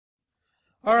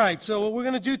All right, so what we're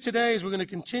going to do today is we're going to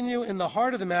continue in the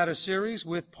Heart of the Matter series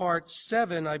with part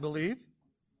 7, I believe.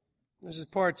 This is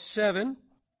part 7.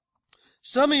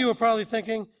 Some of you are probably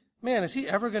thinking, man, is he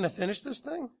ever going to finish this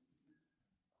thing?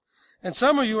 And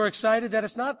some of you are excited that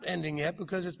it's not ending yet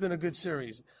because it's been a good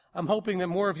series. I'm hoping that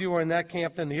more of you are in that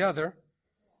camp than the other.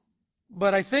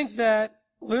 But I think that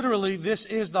literally this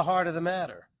is the heart of the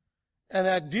matter. And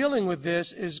that dealing with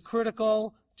this is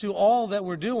critical to all that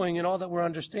we're doing and all that we're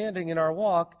understanding in our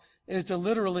walk, is to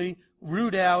literally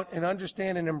root out and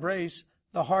understand and embrace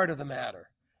the heart of the matter.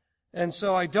 And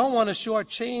so I don't want to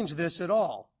shortchange this at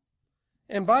all.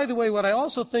 And by the way, what I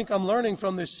also think I'm learning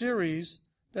from this series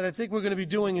that I think we're going to be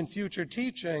doing in future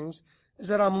teachings is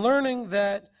that I'm learning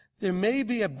that there may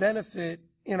be a benefit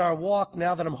in our walk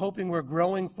now that I'm hoping we're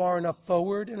growing far enough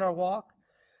forward in our walk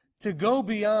to go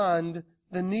beyond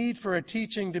the need for a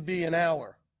teaching to be an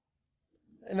hour.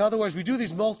 In other words, we do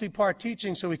these multi-part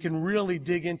teachings so we can really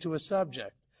dig into a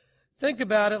subject. Think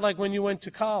about it like when you went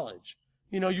to college.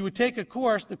 You know, you would take a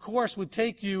course, the course would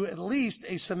take you at least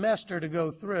a semester to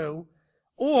go through,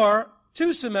 or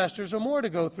 2 semesters or more to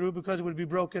go through because it would be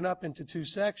broken up into 2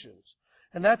 sections.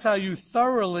 And that's how you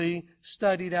thoroughly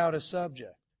studied out a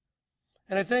subject.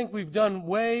 And I think we've done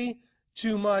way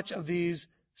too much of these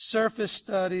surface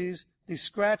studies, these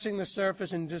scratching the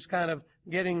surface and just kind of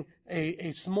getting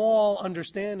a small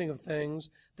understanding of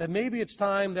things, that maybe it's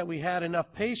time that we had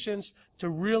enough patience to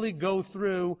really go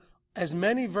through as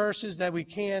many verses that we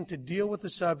can to deal with the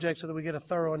subject so that we get a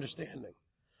thorough understanding.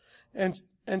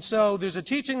 And so there's a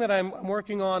teaching that I'm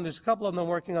working on, there's a couple of them I'm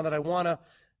working on that I want to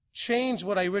change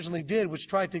what I originally did, which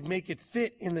tried to make it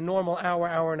fit in the normal hour,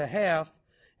 hour and a half,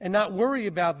 and not worry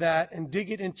about that and dig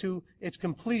it into its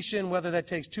completion, whether that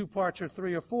takes 2 parts or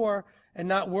 3 or 4, and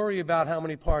not worry about how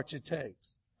many parts it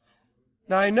takes.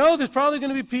 Now, I know there's probably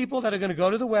going to be people that are going to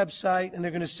go to the website and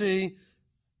they're going to see,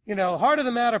 you know, Heart of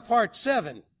the Matter Part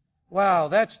 7. Wow,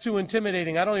 that's too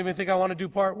intimidating. I don't even think I want to do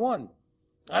Part 1.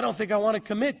 I don't think I want to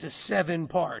commit to 7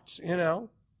 parts, you know.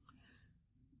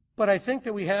 But I think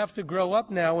that we have to grow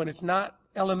up now, and it's not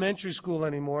elementary school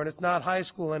anymore, and it's not high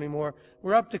school anymore.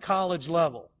 We're up to college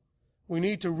level. We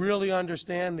need to really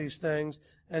understand these things.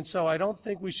 And so I don't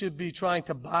think we should be trying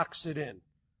to box it in.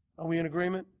 Are we in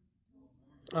agreement?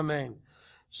 Amen.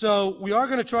 So we are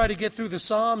going to try to get through the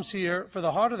Psalms here for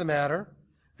the heart of the matter.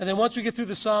 And then once we get through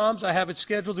the Psalms, I have it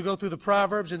scheduled to go through the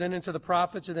Proverbs and then into the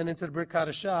Prophets and then into the Brit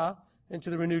Hadashah, into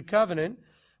the Renewed Covenant.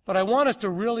 But I want us to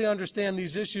really understand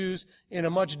these issues in a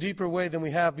much deeper way than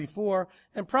we have before.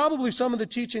 And probably some of the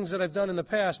teachings that I've done in the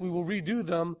past, we will redo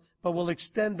them, but we'll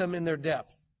extend them in their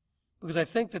depth. Because I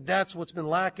think that that's what's been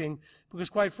lacking.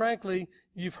 Because quite frankly,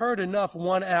 you've heard enough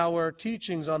 1-hour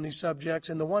teachings on these subjects,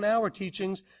 and the 1-hour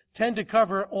teachings tend to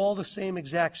cover all the same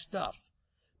exact stuff.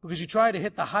 Because you try to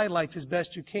hit the highlights as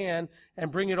best you can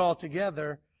and bring it all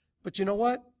together. But you know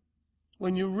what?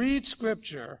 When you read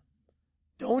Scripture,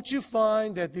 don't you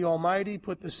find that the Almighty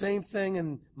put the same thing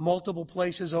in multiple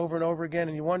places over and over again,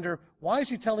 and you wonder, why is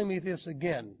he telling me this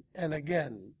again and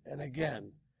again and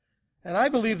again? And I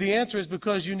believe the answer is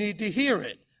because you need to hear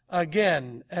it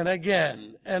again and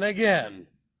again and again.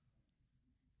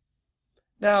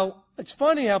 Now, it's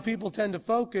funny how people tend to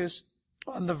focus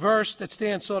on the verse that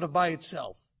stands sort of by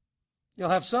itself. You'll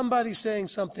have somebody saying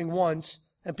something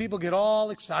once, and people get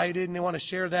all excited, and they want to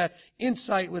share that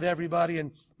insight with everybody and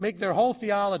make their whole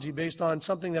theology based on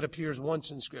something that appears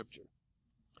once in Scripture.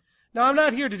 Now, I'm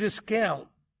not here to discount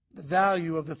the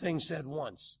value of the thing said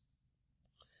once.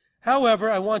 However,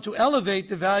 I want to elevate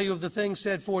the value of the thing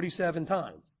said 47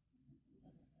 times.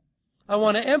 I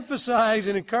want to emphasize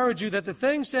and encourage you that the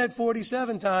thing said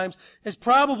 47 times is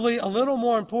probably a little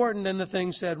more important than the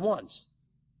thing said once.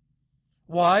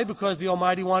 Why? Because the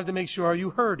Almighty wanted to make sure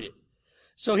you heard it.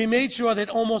 So he made sure that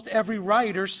almost every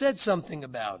writer said something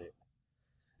about it.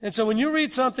 And so when you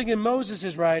read something in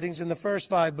Moses' writings in the first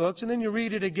 5 books, and then you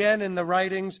read it again in the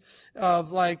writings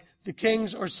of like the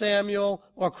Kings or Samuel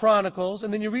or Chronicles,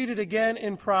 and then you read it again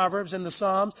in Proverbs and the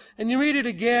Psalms, and you read it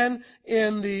again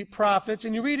in the Prophets,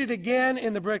 and you read it again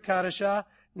in the Brit Hadashah,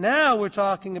 now we're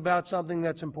talking about something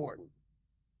that's important.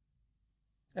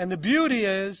 And the beauty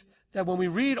is that when we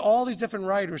read all these different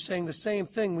writers saying the same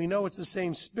thing, we know it's the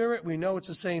same spirit, we know it's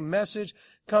the same message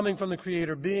coming from the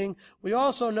Creator being. We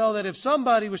also know that if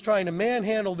somebody was trying to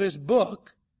manhandle this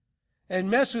book and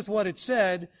mess with what it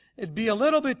said, it'd be a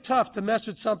little bit tough to mess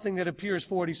with something that appears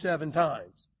 47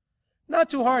 times. Not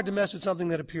too hard to mess with something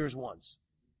that appears once.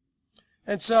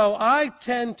 And so I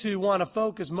tend to want to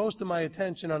focus most of my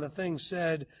attention on the things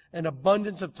said an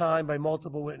abundance of time by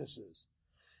multiple witnesses.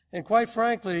 And quite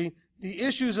frankly, the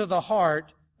issues of the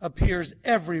heart appears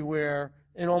everywhere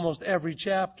in almost every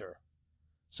chapter.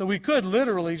 So we could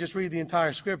literally just read the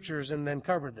entire scriptures and then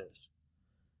cover this.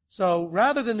 So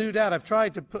rather than do that, I've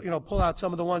tried to pull out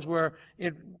some of the ones where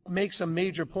it makes some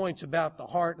major points about the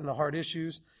heart and the heart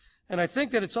issues. And I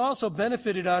think that it's also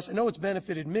benefited us. I know it's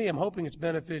benefited me. I'm hoping it's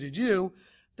benefited you,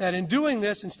 that in doing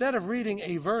this, instead of reading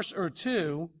a verse or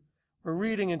two, we're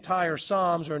reading entire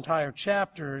Psalms or entire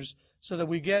chapters so that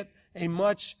we get a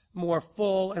much more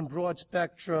full and broad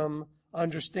spectrum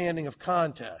understanding of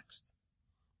context.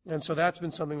 And so that's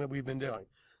been something that we've been doing.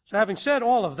 So having said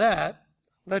all of that,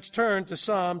 let's turn to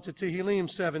Tehillim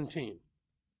 17.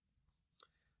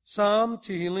 Psalm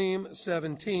Tehillim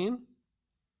 17.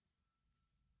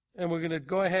 And we're going to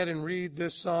go ahead and read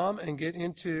this psalm and get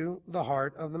into the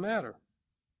heart of the matter.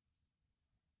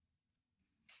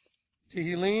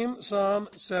 Tehillim, Psalm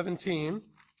 17,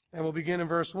 and we'll begin in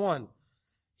verse 1.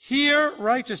 Hear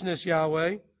righteousness,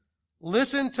 Yahweh.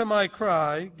 Listen to my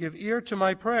cry. Give ear to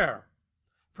my prayer.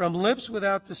 From lips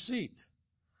without deceit.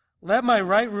 Let my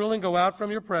right ruling go out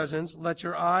from your presence. Let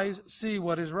your eyes see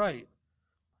what is right.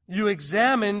 You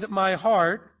examined my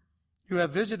heart. You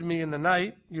have visited me in the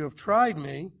night. You have tried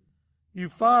me. You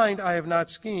find I have not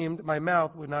schemed. My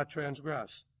mouth would not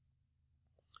transgress.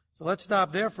 So let's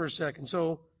stop there for a second.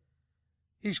 So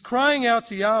he's crying out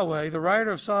to Yahweh. The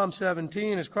writer of Psalm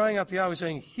 17 is crying out to Yahweh,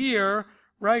 saying, hear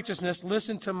righteousness,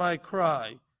 listen to my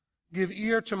cry. Give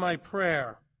ear to my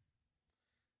prayer.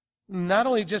 Not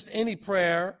only just any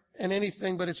prayer and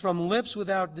anything, but it's from lips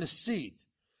without deceit.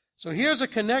 So here's a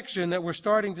connection that we're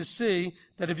starting to see,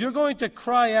 that if you're going to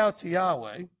cry out to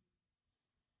Yahweh,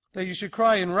 that you should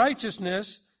cry in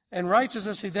righteousness, and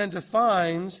righteousness he then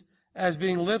defines as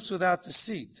being lips without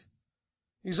deceit.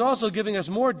 He's also giving us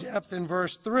more depth in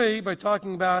verse 3 by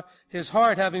talking about his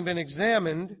heart having been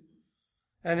examined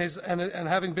and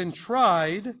having been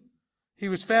tried. He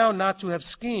was found not to have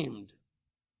schemed.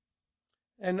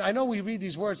 And I know we read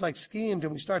these words like schemed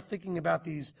and we start thinking about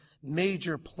these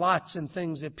major plots and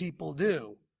things that people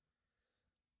do.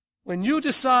 When you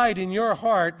decide in your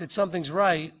heart that something's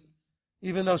right,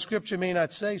 even though Scripture may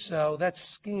not say so, that's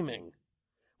scheming.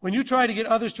 When you try to get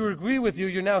others to agree with you,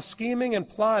 you're now scheming and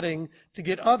plotting to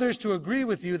get others to agree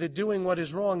with you that doing what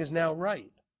is wrong is now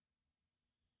right.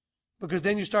 Because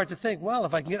then you start to think, well,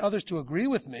 if I can get others to agree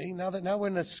with me, now we're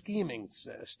in the scheming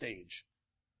stage.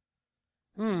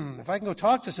 If I can go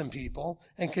talk to some people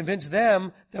and convince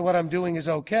them that what I'm doing is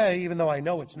okay, even though I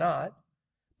know it's not,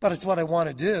 but it's what I want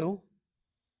to do.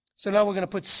 So now we're going to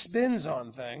put spins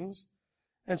on things.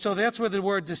 And so that's where the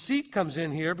word deceit comes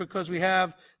in here, because we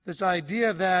have this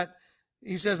idea that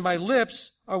he says, my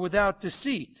lips are without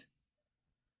deceit.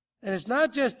 And it's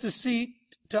not just deceit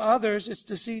to others, it's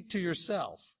deceit to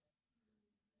yourself.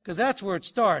 Because that's where it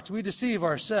starts. We deceive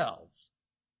ourselves.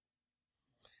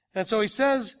 And so he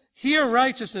says, hear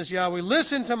righteousness, Yahweh.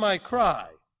 Listen to my cry.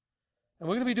 And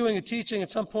we're going to be doing a teaching at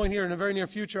some point here in the very near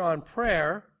future on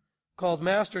prayer called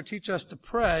Master, Teach Us to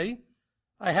Pray.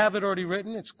 I have it already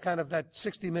written. It's kind of that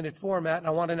 60-minute format, and I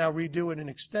want to now redo it and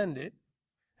extend it.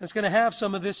 And it's going to have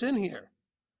some of this in here.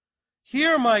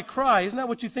 Hear my cry. Isn't that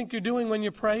what you think you're doing when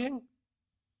you're praying?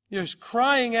 You're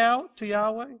crying out to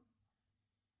Yahweh.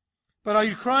 But are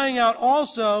you crying out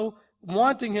also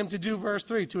wanting him to do verse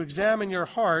 3, to examine your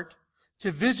heart,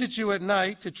 to visit you at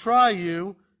night, to try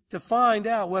you, to find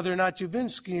out whether or not you've been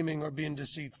scheming or being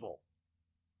deceitful?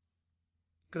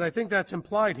 Because I think that's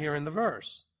implied here in the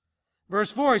verse.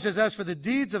 Verse 4, he says, as for the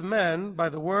deeds of men, by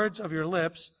the words of your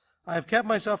lips, I have kept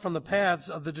myself from the paths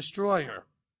of the destroyer.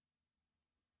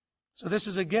 So this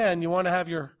is, again, you want to have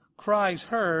your cries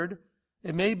heard.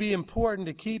 It may be important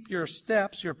to keep your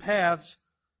steps, your paths,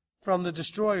 from the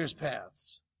destroyer's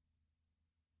paths.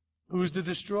 Who's the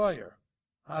destroyer?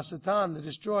 Hasatan, the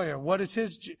destroyer. What is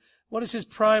his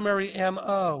primary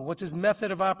M.O.? What's his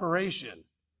method of operation?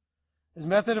 His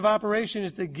method of operation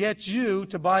is to get you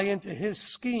to buy into his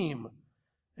scheme.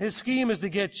 His scheme is to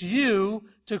get you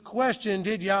to question,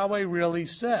 did Yahweh really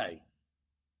say?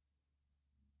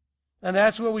 And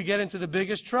that's where we get into the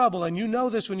biggest trouble. And you know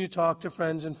this when you talk to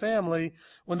friends and family.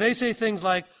 When they say things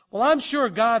like, well, I'm sure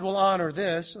God will honor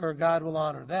this or God will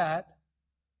honor that.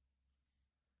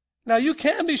 Now, you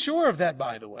can be sure of that,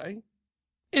 by the way,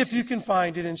 if you can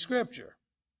find it in Scripture.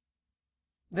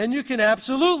 Then you can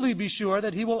absolutely be sure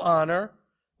that he will honor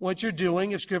what you're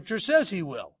doing if Scripture says he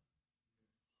will.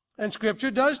 And Scripture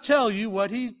does tell you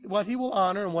what he will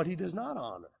honor and what he does not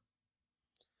honor.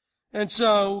 And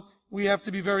so we have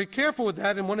to be very careful with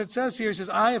that. And when it says here, it says,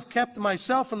 I have kept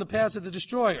myself from the paths of the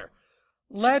destroyer.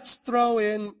 Let's throw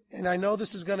in, and I know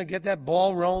this is going to get that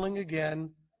ball rolling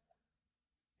again.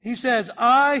 He says,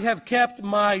 I have kept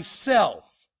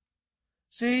myself.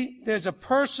 See, there's a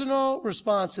personal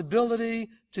responsibility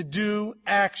to do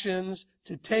actions,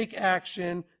 to take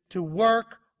action, to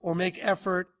work or make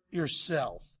effort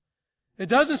yourself. It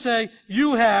doesn't say,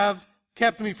 you have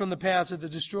kept me from the paths of the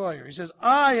destroyer. He says,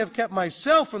 I have kept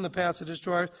myself from the paths of the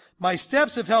destroyers. My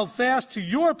steps have held fast to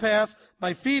your paths.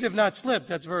 My feet have not slipped.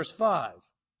 That's verse 5.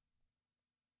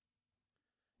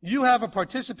 You have a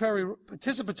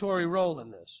participatory role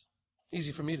in this.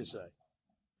 Easy for me to say.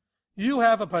 You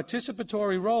have a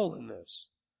participatory role in this.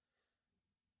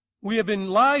 We have been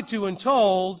lied to and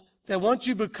told that once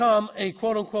you become a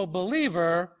quote-unquote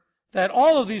believer, that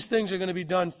all of these things are going to be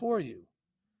done for you.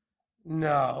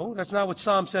 No, that's not what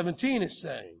Psalm 17 is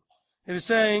saying. It is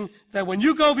saying that when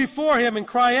you go before him and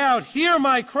cry out, hear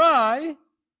my cry,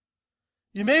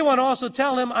 you may want to also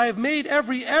tell him, I have made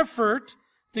every effort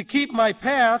to keep my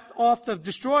path off the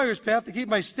destroyer's path, to keep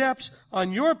my steps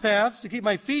on your paths, to keep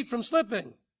my feet from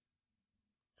slipping.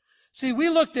 See, we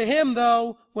look to him,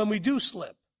 though, when we do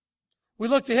slip. We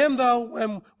look to him, though,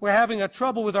 when we're having a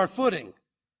trouble with our footing.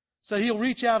 So he'll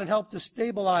reach out and help to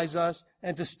stabilize us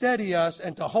and to steady us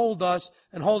and to hold us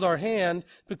and hold our hand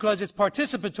because it's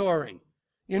participatory.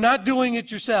 You're not doing it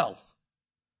yourself,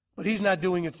 but he's not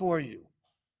doing it for you.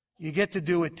 You get to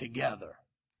do it together.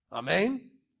 Amen?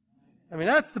 I mean,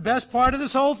 that's the best part of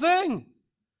this whole thing,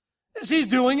 is he's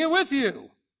doing it with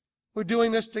you. We're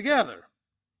doing this together.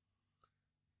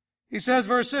 He says,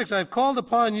 verse 6, I've called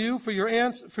upon you for your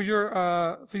answer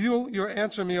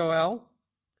me, O El.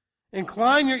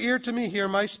 Incline your ear to me, hear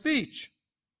my speech.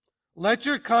 Let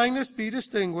your kindness be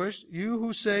distinguished, you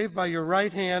who save by your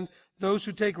right hand those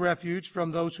who take refuge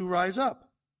from those who rise up.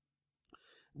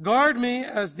 Guard me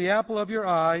as the apple of your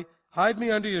eye, hide me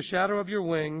under your shadow of your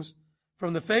wings,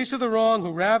 from the face of the wrong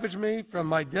who ravage me, from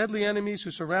my deadly enemies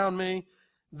who surround me.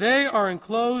 They are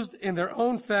enclosed in their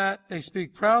own fat, they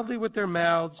speak proudly with their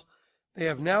mouths. They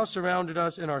have now surrounded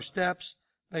us in our steps.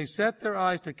 They set their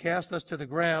eyes to cast us to the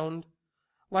ground.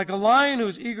 Like a lion who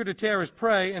is eager to tear his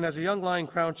prey, and as a young lion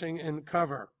crouching in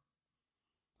cover.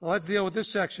 Well, let's deal with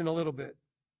this section a little bit.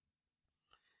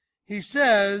 He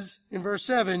says in verse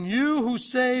 7, you who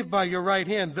save by your right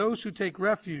hand, those who take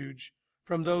refuge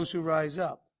from those who rise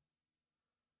up.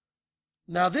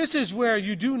 Now, this is where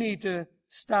you do need to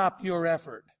stop your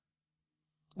effort.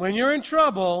 When you're in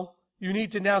trouble, you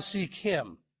need to now seek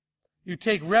him. You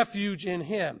take refuge in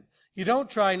him. You don't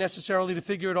try necessarily to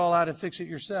figure it all out and fix it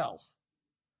yourself.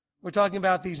 We're talking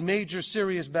about these major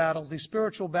serious battles, these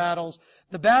spiritual battles,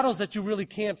 the battles that you really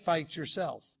can't fight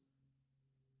yourself.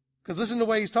 Because listen to the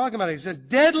way he's talking about it. He says,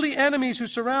 deadly enemies who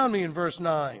surround me in verse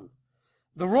 9.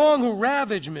 The wrong who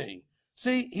ravage me.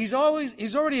 See, he's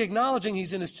already acknowledging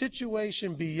he's in a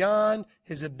situation beyond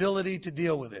his ability to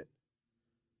deal with it.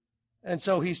 And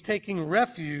so he's taking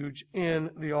refuge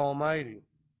in the Almighty.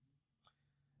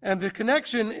 And the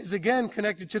connection is again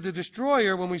connected to the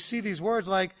destroyer when we see these words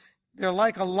like, they're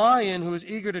like a lion who is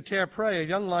eager to tear prey, a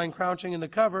young lion crouching in the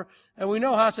cover. And we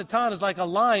know Hasatan is like a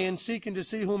lion seeking to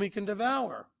see whom he can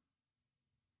devour.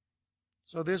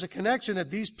 So there's a connection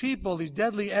that these people, these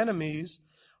deadly enemies,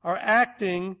 are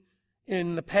acting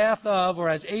in the path of, or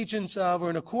as agents of, or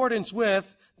in accordance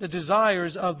with the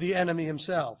desires of the enemy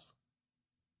himself.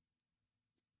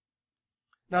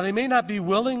 Now, they may not be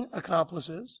willing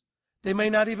accomplices. They may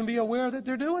not even be aware that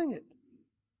they're doing it.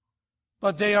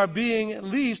 But they are being at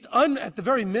least, at the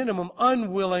very minimum,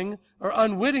 unwilling or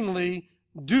unwittingly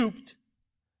duped,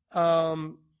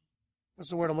 what's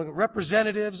the word I'm looking at,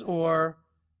 representatives or,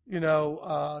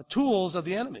 tools of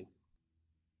the enemy.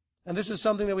 And this is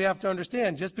something that we have to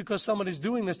understand. Just because somebody's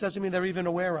doing this doesn't mean they're even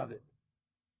aware of it.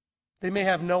 They may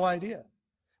have no idea.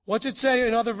 What's it say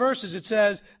in other verses? It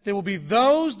says, there will be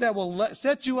those that will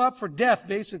set you up for death,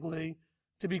 basically,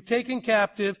 to be taken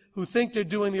captive who think they're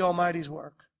doing the Almighty's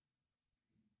work.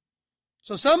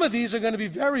 So some of these are going to be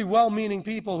very well-meaning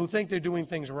people who think they're doing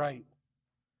things right.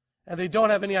 And they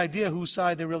don't have any idea whose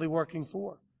side they're really working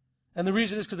for. And the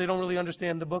reason is because they don't really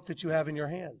understand the book that you have in your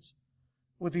hands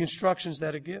with the instructions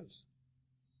that it gives.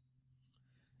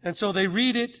 And so they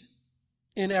read it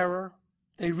in error.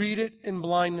 They read it in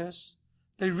blindness.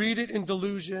 They read it in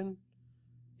delusion,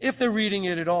 if they're reading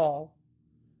it at all.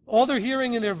 All they're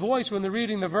hearing in their voice when they're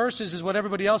reading the verses is what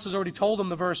everybody else has already told them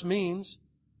the verse means.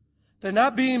 They're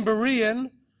not being Berean.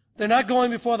 They're not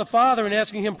going before the Father and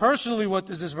asking him personally, what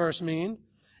does this verse mean?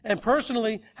 And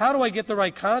personally, how do I get the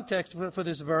right context for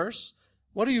this verse?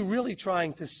 What are you really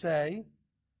trying to say?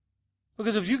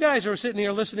 Because if you guys are sitting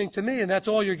here listening to me and that's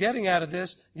all you're getting out of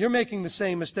this, you're making the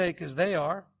same mistake as they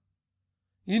are.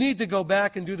 You need to go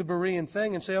back and do the Berean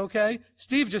thing and say, okay,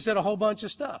 Steve just said a whole bunch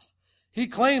of stuff. He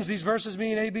claims these verses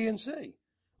mean A, B, and C.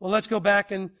 Well, let's go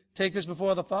back and take this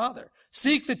before the Father.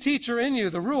 Seek the teacher in you,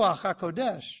 the Ruach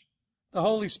HaKodesh, the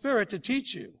Holy Spirit, to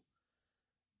teach you.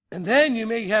 And then you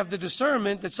may have the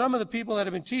discernment that some of the people that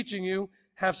have been teaching you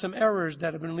have some errors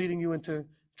that have been leading you into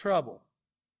trouble.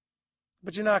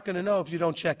 But you're not going to know if you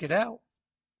don't check it out.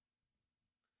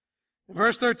 In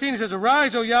verse 13, he says,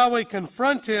 Arise, O Yahweh,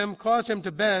 confront him, cause him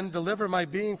to bend, deliver my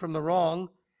being from the wrong,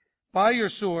 by your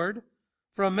sword,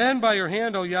 from men by your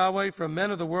hand, O Yahweh, from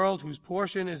men of the world whose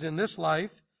portion is in this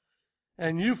life.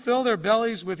 And you fill their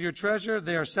bellies with your treasure.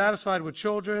 They are satisfied with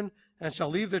children and shall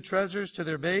leave their treasures to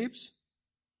their babes.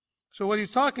 So what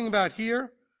he's talking about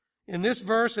here in this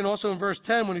verse and also in verse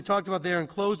 10, when he talked about they are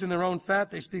enclosed in their own fat,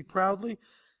 they speak proudly.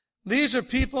 These are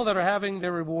people that are having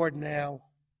their reward now.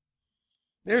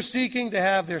 They're seeking to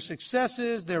have their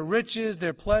successes, their riches,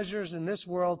 their pleasures in this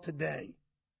world today.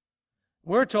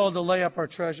 We're told to lay up our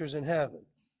treasures in heaven.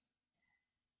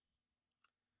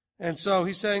 And so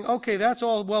he's saying, okay, that's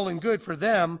all well and good for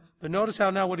them, but notice how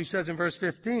now what he says in verse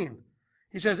 15.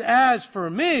 He says, As for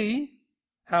me,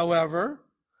 however,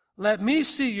 let me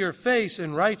see your face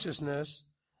in righteousness.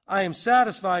 I am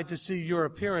satisfied to see your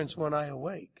appearance when I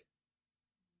awake.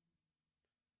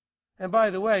 And by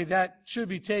the way, that should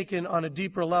be taken on a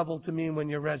deeper level to mean when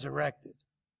you're resurrected.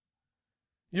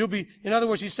 In other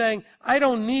words, he's saying, I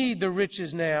don't need the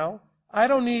riches now. I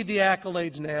don't need the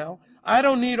accolades now. I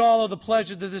don't need all of the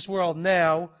pleasures of this world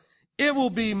now. It will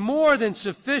be more than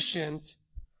sufficient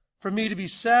for me to be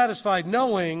satisfied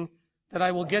knowing that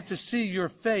I will get to see your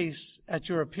face at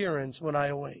your appearance when I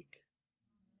awake.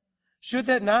 Should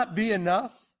that not be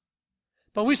enough?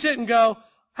 But we sit and go,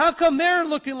 how come they're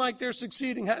looking like they're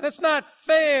succeeding? That's not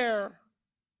fair.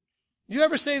 You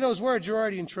ever say those words, you're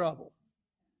already in trouble.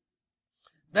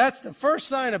 That's the first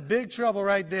sign of big trouble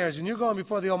right there, is when you're going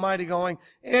before the Almighty going,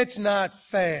 it's not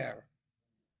fair.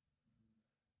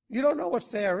 You don't know what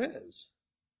fair is.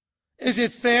 Is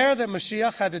it fair that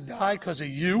Mashiach had to die because of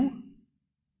you?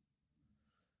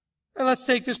 And let's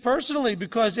take this personally,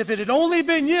 because if it had only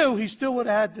been you, he still would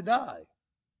have had to die.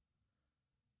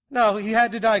 No, he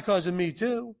had to die because of me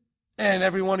too, and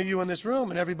every one of you in this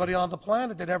room, and everybody on the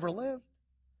planet that ever lived.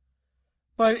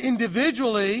 But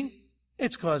individually,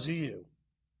 it's because of you.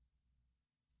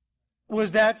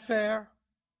 Was that fair?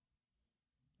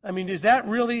 I mean, is that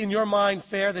really in your mind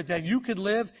fair that you could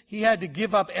live? He had to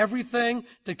give up everything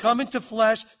to come into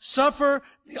flesh, suffer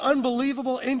the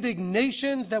unbelievable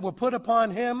indignations that were put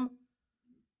upon him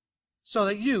so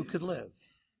that you could live.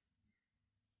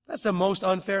 That's the most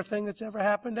unfair thing that's ever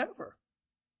happened ever.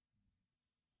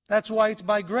 That's why it's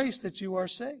by grace that you are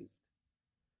saved.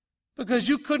 Because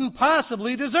you couldn't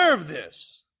possibly deserve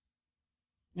this.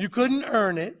 You couldn't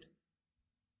earn it.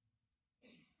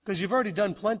 Because you've already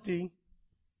done plenty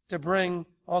to bring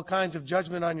all kinds of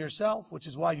judgment on yourself, which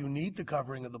is why you need the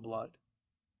covering of the blood.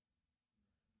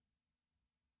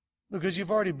 Because you've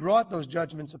already brought those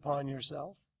judgments upon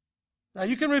yourself. Now,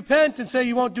 you can repent and say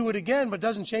you won't do it again, but it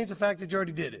doesn't change the fact that you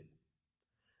already did it.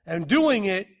 And doing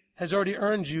it has already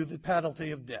earned you the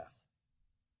penalty of death.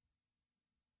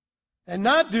 And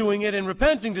not doing it and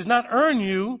repenting does not earn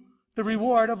you the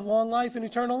reward of long life and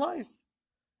eternal life.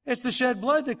 It's the shed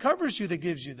blood that covers you that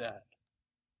gives you that.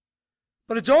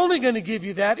 But it's only going to give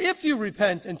you that if you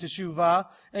repent and teshuvah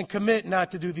and commit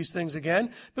not to do these things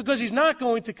again, because he's not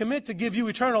going to commit to give you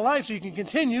eternal life so you can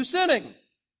continue sinning.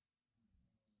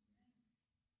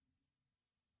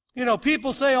 You know,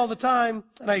 people say all the time,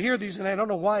 and I hear these, and I don't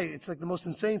know why, it's like the most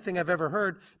insane thing I've ever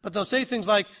heard, but they'll say things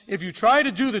like, if you try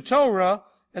to do the Torah,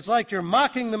 it's like you're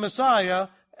mocking the Messiah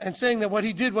and saying that what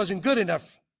he did wasn't good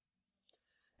enough.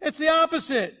 It's the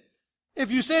opposite. If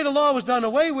you say the law was done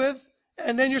away with,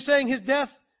 and then you're saying his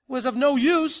death was of no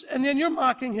use, and then you're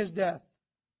mocking his death.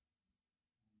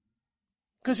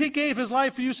 Because he gave his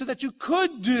life for you so that you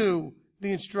could do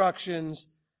the instructions,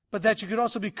 but that you could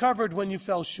also be covered when you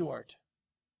fell short.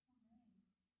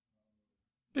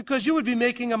 Because you would be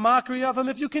making a mockery of him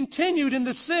if you continued in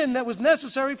the sin that was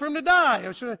necessary for him to die.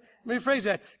 Or should I rephrase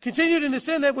that? Continued in the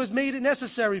sin that was made it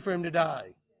necessary for him to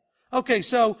die. Okay,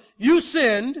 so you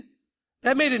sinned.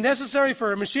 That made it necessary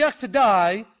for a Mashiach to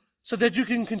die so that you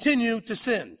can continue to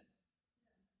sin.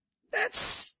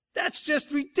 That's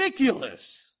just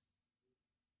ridiculous.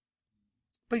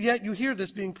 But yet you hear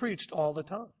this being preached all the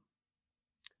time.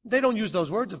 They don't use those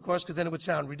words, of course, because then it would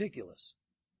sound ridiculous.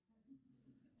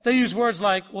 They use words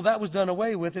like, well, that was done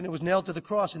away with and it was nailed to the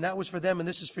cross and that was for them and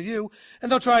this is for you.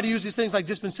 And they'll try to use these things like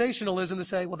dispensationalism to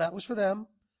say, well, that was for them,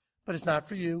 but it's not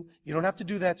for you. You don't have to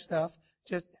do that stuff.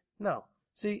 No.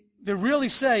 See, they're really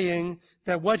saying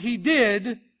that what he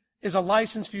did is a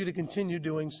license for you to continue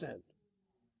doing sin.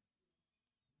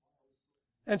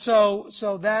 And so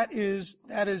that is,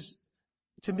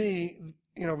 to me,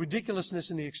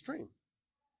 ridiculousness in the extreme.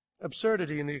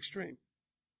 Absurdity in the extreme.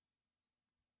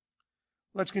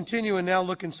 Let's continue and now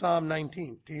look in Psalm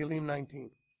 19, Tehillim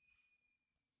 19.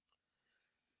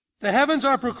 The heavens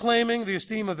are proclaiming the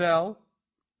esteem of El,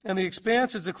 and the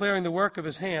expanse is declaring the work of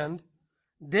his hand.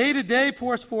 Day to day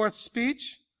pours forth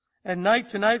speech, and night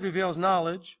to night reveals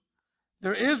knowledge.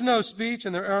 There is no speech,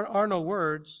 and there are no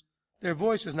words. Their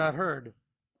voice is not heard.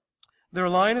 Their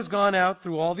line has gone out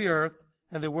through all the earth,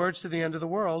 and their words to the end of the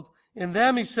world. In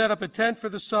them he set up a tent for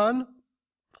the sun,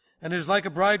 and it is like a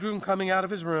bridegroom coming out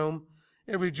of his room.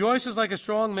 It rejoices like a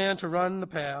strong man to run the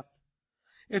path.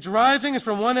 Its rising is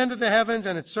from one end of the heavens,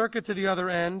 and its circuit to the other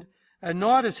end, and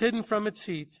naught is hidden from its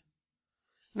heat.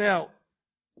 Now,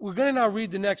 we're going to now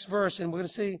read the next verse, and we're going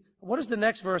to see, what does the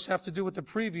next verse have to do with the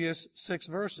previous 6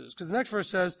 verses? Because the next verse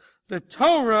says, the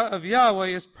Torah of Yahweh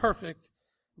is perfect,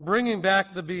 bringing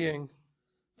back the being.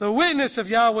 The witness of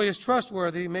Yahweh is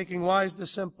trustworthy, making wise the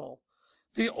simple.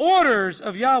 The orders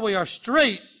of Yahweh are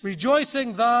straight,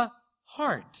 rejoicing the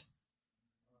heart.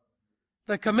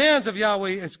 The commands of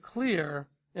Yahweh is clear,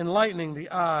 enlightening the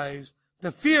eyes.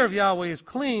 The fear of Yahweh is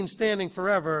clean, standing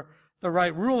forever. The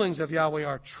right rulings of Yahweh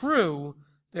are true.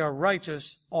 They are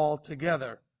righteous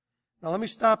altogether. Now let me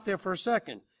stop there for a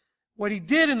second. What he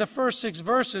did in the first 6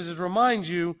 verses is remind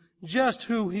you just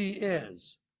who he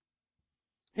is.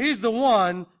 He's the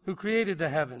one who created the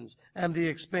heavens and the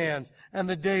expanse and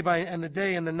the day and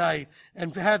the night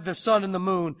and had the sun and the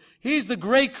moon. He's the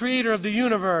great creator of the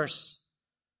universe.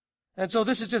 And so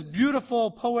this is just beautiful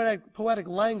poetic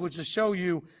language to show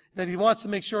you that he wants to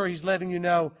make sure he's letting you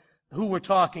know who we're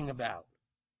talking about.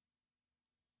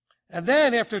 And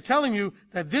then after telling you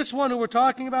that this one who we're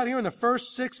talking about here in the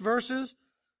first 6 verses,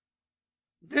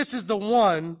 this is the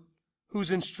one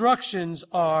whose instructions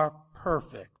are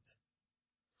perfect.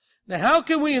 Now, how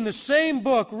can we in the same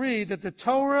book read that the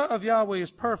Torah of Yahweh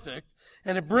is perfect,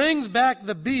 and it brings back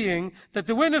the being, that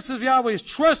the witness of Yahweh is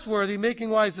trustworthy, making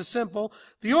wise the simple,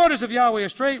 the orders of Yahweh are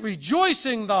straight,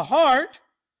 rejoicing the heart,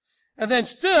 and then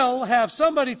still have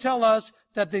somebody tell us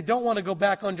that they don't want to go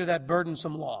back under that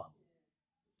burdensome law?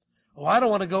 Oh, I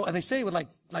don't want to go, and they say it with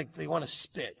like they want to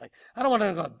spit. Like, I don't want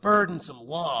to go burdensome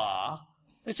law.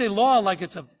 They say law like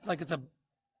it's a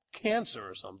cancer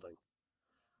or something.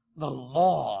 The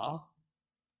law.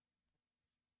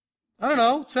 I don't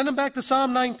know. Send them back to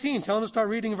Psalm 19. Tell them to start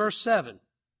reading verse 7.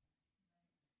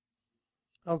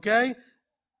 Okay?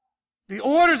 The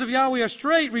orders of Yahweh are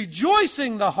straight,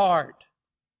 rejoicing the heart.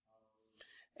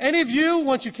 Any of you,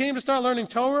 once you came to start learning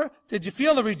Torah, did you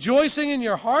feel the rejoicing in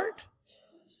your heart?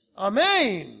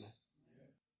 Amen.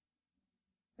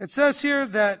 It says here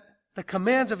that the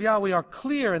commands of Yahweh are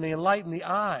clear and they enlighten the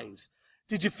eyes.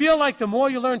 Did you feel like the more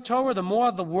you learned Torah, the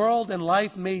more the world and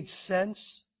life made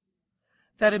sense?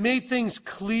 That it made things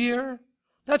clear?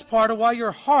 That's part of why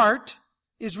your heart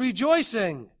is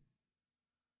rejoicing.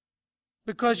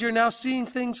 Because you're now seeing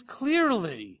things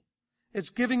clearly. It's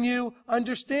giving you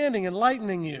understanding,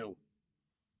 enlightening you.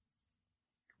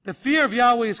 The fear of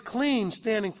Yahweh is clean,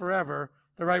 standing forever.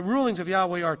 The right rulings of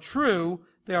Yahweh are true.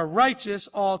 They are righteous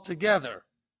altogether.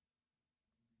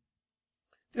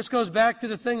 This goes back to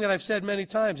the thing that I've said many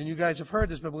times, and you guys have heard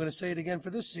this, but we're going to say it again for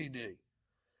this CD.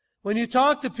 When you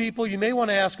talk to people, you may want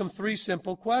to ask them 3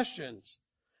 simple questions.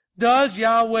 Does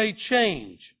Yahweh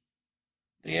change?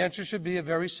 The answer should be a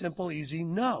very simple, easy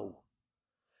no.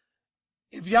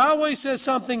 If Yahweh says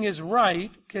something is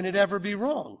right, can it ever be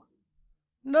wrong?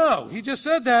 No. He just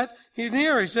said that.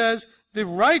 Here he says, the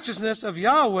righteousness of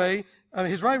Yahweh,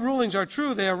 his right rulings are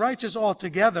true. They are righteous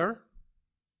altogether.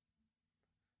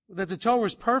 That the Torah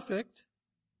is perfect.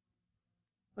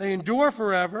 They endure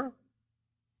forever.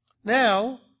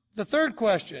 Now, the third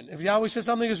question. If Yahweh says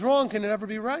something is wrong, can it ever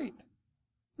be right?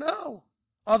 No.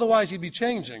 Otherwise, he'd be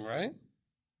changing, right?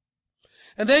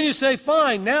 And then you say,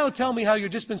 fine, now tell me how your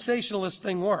dispensationalist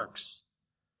thing works.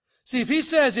 See, if he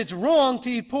says it's wrong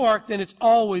to eat pork, then it's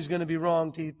always going to be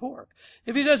wrong to eat pork.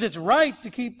 If he says it's right to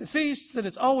keep the feasts, then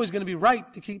it's always going to be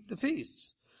right to keep the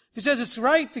feasts. If he says it's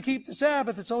right to keep the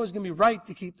Sabbath, it's always going to be right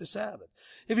to keep the Sabbath.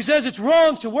 If he says it's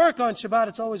wrong to work on Shabbat,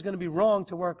 it's always going to be wrong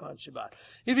to work on Shabbat.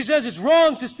 If he says it's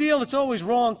wrong to steal, it's always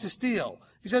wrong to steal.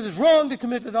 If he says it's wrong to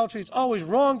commit adultery, it's always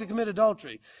wrong to commit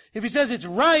adultery. If he says it's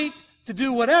right to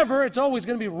do whatever, it's always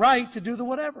going to be right to do the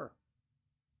whatever.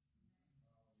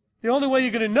 The only way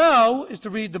you're going to know is to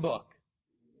read the book.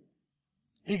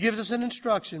 He gives us an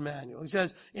instruction manual. He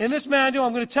says, in this manual,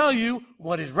 I'm going to tell you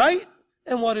what is right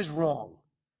and what is wrong.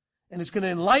 And it's going to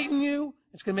enlighten you.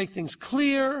 It's going to make things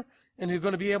clear. And you're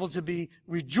going to be able to be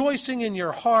rejoicing in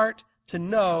your heart to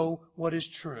know what is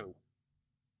true.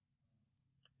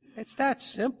 It's that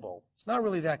simple. It's not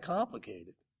really that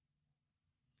complicated.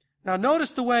 Now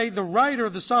notice the way the writer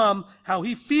of the psalm, how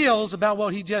he feels about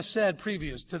what he just said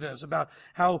previous to this, about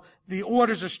how the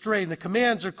orders are straight and the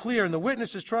commands are clear and the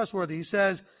witness is trustworthy. He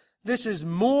says, this is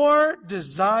more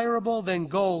desirable than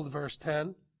gold, verse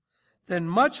 10, than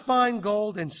much fine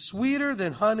gold and sweeter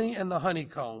than honey and the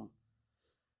honeycomb.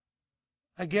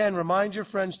 Again, remind your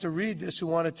friends to read this who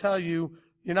want to tell you,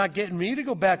 you're not getting me to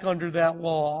go back under that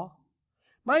law.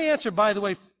 My answer, by the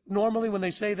way, normally when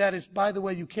they say that is, by the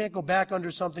way, you can't go back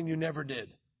under something you never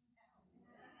did.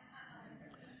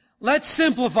 Let's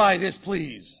simplify this,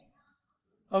 please.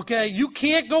 Okay? You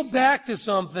can't go back to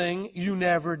something you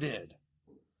never did.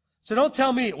 So don't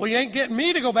tell me, well, you ain't getting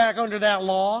me to go back under that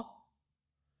law.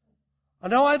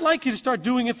 No, I'd like you to start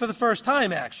doing it for the first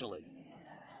time, actually.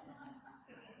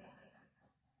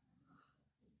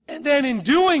 And then in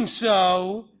doing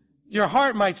so, your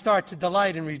heart might start to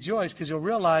delight and rejoice because you'll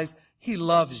realize he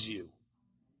loves you.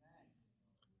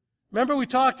 Remember we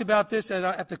talked about this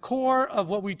at the core of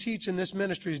what we teach in this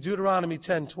ministry is Deuteronomy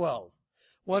 10:12.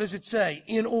 What does it say?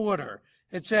 In order.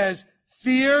 It says,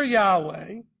 fear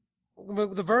Yahweh.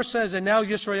 The verse says, and now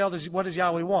Yisrael, what does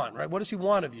Yahweh want, right? What does he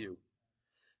want of you?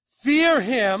 Fear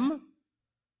him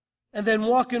and then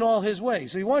walk in all his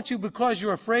ways. So he wants you because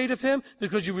you're afraid of him,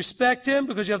 because you respect him,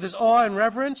 because you have this awe and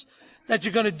reverence, that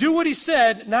you're going to do what he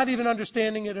said, not even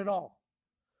understanding it at all.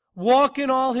 Walk in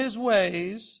all his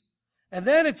ways, and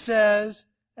then it says,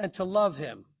 and to love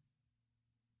him.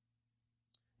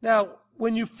 Now,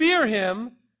 when you fear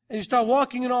him and you start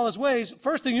walking in all his ways,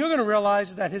 first thing you're going to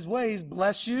realize is that his ways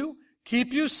bless you,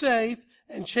 keep you safe,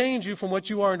 and change you from what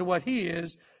you are into what he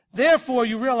is. Therefore,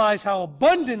 you realize how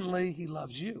abundantly he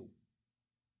loves you.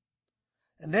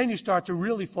 And then you start to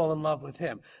really fall in love with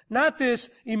him. Not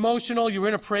this emotional, you're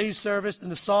in a praise service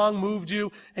and the song moved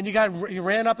you and you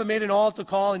ran up and made an altar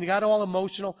call and you got all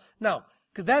emotional. No,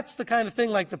 because that's the kind of thing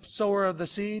like the sower of the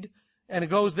seed and it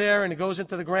goes there and it goes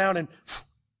into the ground and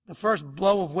the first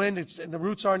blow of wind, and the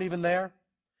roots aren't even there.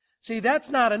 See, that's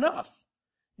not enough.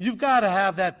 You've got to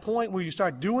have that point where you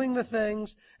start doing the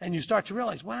things and you start to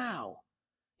realize, wow,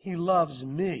 he loves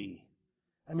me.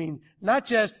 I mean, not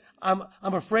just, I'm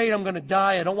afraid I'm going to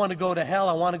die. I don't want to go to hell.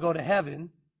 I want to go to heaven.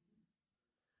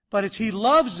 But it's he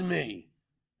loves me.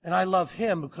 And I love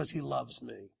him because he loves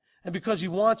me. And because he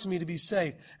wants me to be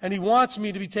safe. And he wants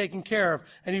me to be taken care of.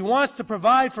 And he wants to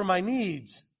provide for my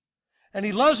needs. And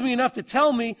he loves me enough to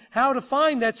tell me how to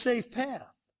find that safe path.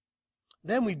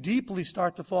 Then we deeply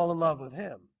start to fall in love with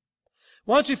him.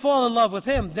 Once we fall in love with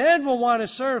him, then we'll want to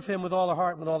serve him with all our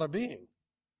heart and with all our being.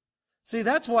 See,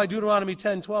 that's why Deuteronomy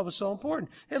 10:12 is so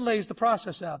important. It lays the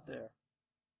process out there.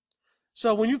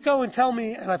 So when you go and tell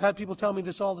me, and I've had people tell me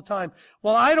this all the time,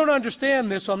 well, I don't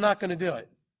understand this, so I'm not going to do it.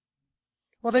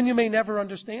 Well, then you may never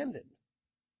understand it.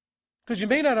 Because you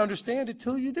may not understand it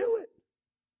till you do it.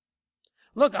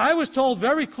 Look, I was told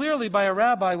very clearly by a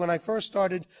rabbi when I first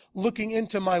started looking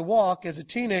into my walk as a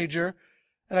teenager,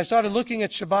 and I started looking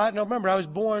at Shabbat. Now remember, I was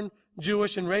born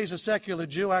Jewish and raised a secular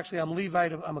Jew. Actually, I'm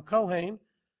Levite, I'm a Kohen.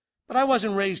 But I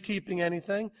wasn't raised keeping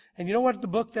anything. And you know what the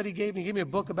book that he gave me? He gave me a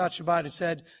book about Shabbat. It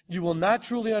said, you will not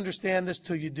truly understand this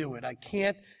till you do it.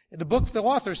 The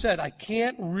author said, I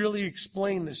can't really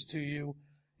explain this to you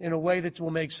in a way that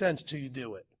will make sense till you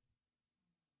do it.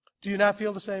 Do you not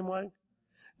feel the same way?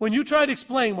 When you try to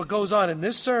explain what goes on in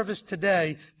this service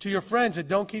today to your friends that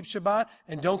don't keep Shabbat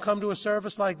and don't come to a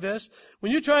service like this,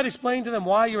 when you try to explain to them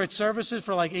why you're at services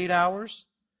for like 8 hours,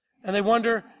 and they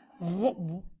wonder,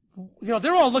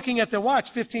 they're all looking at their watch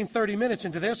 15, 30 minutes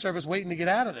into their service waiting to get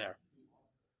out of there.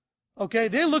 Okay?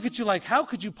 They look at you like, how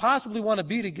could you possibly want to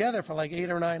be together for like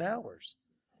 8 or 9 hours?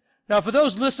 Now, for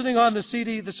those listening on the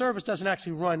CD, the service doesn't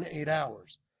actually run 8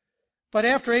 hours. But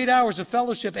after 8 hours of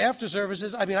fellowship, after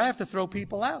services, I have to throw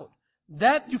people out.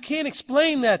 You can't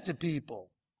explain that to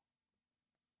people.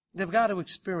 They've got to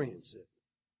experience it.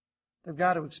 They've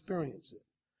got to experience it.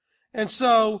 And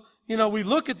so, we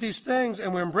look at these things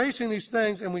and we're embracing these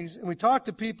things and we talk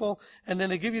to people and then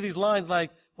they give you these lines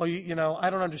like, well, I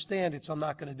don't understand it, so I'm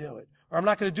not going to do it. Or I'm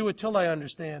not going to do it till I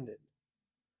understand it.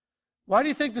 Why do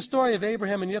you think the story of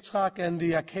Abraham and Yitzchak and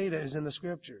the Akedah is in the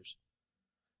scriptures?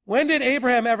 When did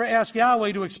Abraham ever ask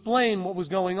Yahweh to explain what was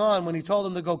going on when he told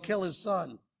him to go kill his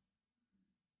son?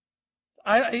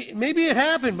 Maybe it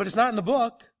happened, but it's not in the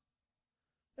book.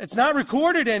 It's not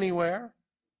recorded anywhere.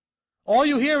 All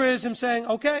you hear is him saying,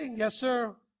 okay, yes,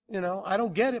 sir. I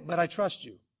don't get it, but I trust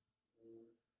you.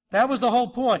 That was the whole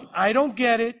point. I don't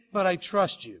get it, but I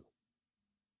trust you.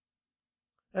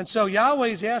 And so Yahweh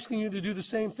is asking you to do the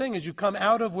same thing as you come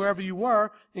out of wherever you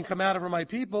were and come out of my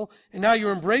people. And now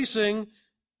you're embracing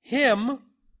him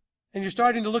and you're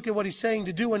starting to look at what he's saying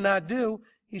to do and not do,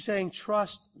 he's saying,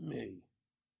 trust me.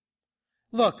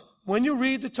 Look, when you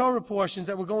read the Torah portions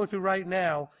that we're going through right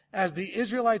now, as the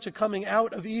Israelites are coming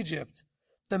out of Egypt,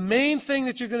 the main thing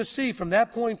that you're going to see from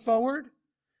that point forward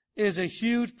is a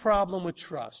huge problem with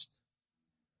trust.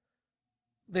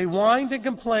 They whined and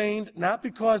complained, not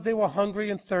because they were hungry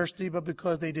and thirsty, but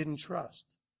because they didn't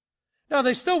trust. Now,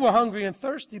 they still were hungry and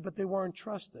thirsty, but they weren't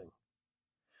trusting.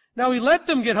 Now, he let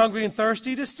them get hungry and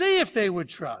thirsty to see if they would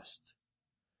trust.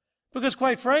 Because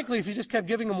quite frankly, if he just kept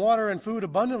giving them water and food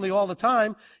abundantly all the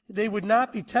time, they would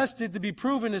not be tested to be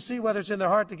proven to see whether it's in their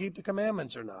heart to keep the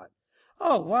commandments or not.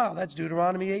 Oh, wow, that's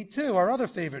Deuteronomy 8:2, our other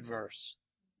favorite verse.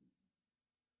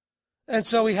 And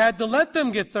so he had to let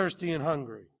them get thirsty and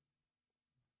hungry.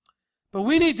 But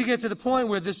we need to get to the point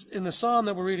where this, in the psalm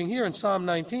that we're reading here, in Psalm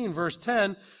 19, verse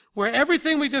 10, where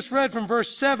everything we just read from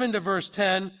verse 7 to verse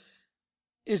 10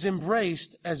 is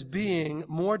embraced as being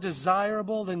more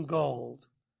desirable than gold,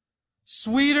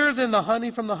 sweeter than the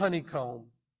honey from the honeycomb.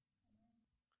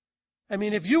 I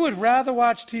mean, if you would rather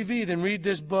watch TV than read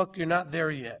this book, you're not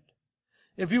there yet.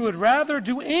 If you would rather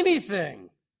do anything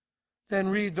than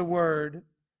read the Word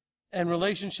and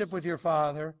relationship with your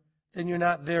Father, then you're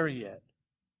not there yet.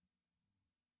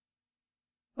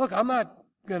 Look, I'm not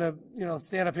going to,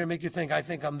 stand up here and make you think I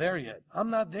think I'm there yet. I'm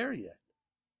not there yet.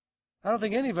 I don't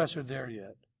think any of us are there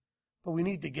yet. But we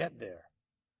need to get there.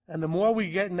 And the more we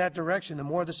get in that direction, the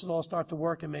more this will all start to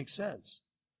work and make sense.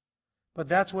 But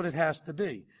that's what it has to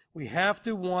be. We have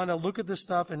to want to look at this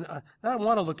stuff and not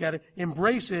want to look at it,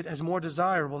 embrace it as more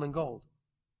desirable than gold.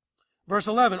 Verse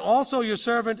 11, also your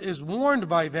servant is warned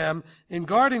by them. In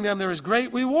guarding them, there is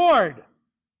great reward.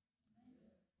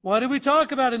 What did we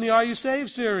talk about in the Are You Saved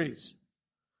series?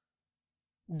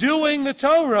 Doing the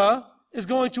Torah is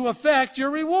going to affect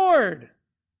your reward.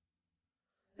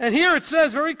 And here it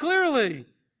says very clearly,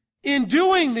 in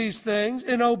doing these things,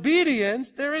 in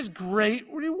obedience, there is great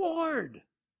reward.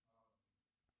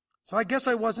 So I guess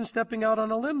I wasn't stepping out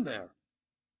on a limb there.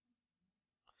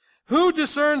 Who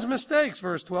discerns mistakes?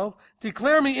 Verse 12.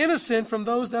 Declare me innocent from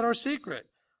those that are secret.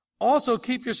 Also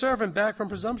keep your servant back from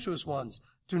presumptuous ones.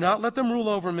 Do not let them rule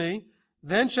over me.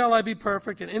 Then shall I be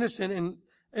perfect and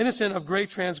innocent of great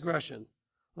transgression.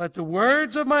 Let the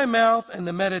words of my mouth and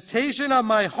the meditation of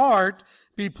my heart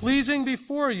be pleasing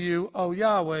before you, O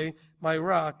Yahweh, my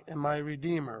rock and my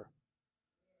redeemer.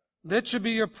 That should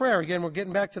be your prayer. Again, we're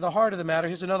getting back to the heart of the matter.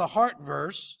 Here's another heart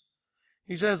verse.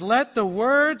 He says, let the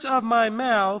words of my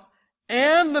mouth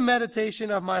and the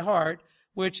meditation of my heart,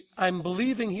 which I'm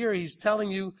believing here he's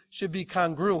telling you should be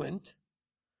congruent.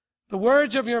 The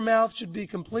words of your mouth should be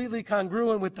completely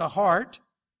congruent with the heart,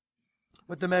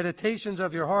 with the meditations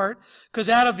of your heart, because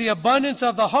out of the abundance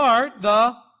of the heart,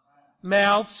 the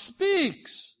mouth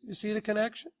speaks. You see the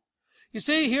connection? You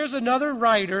see, here's another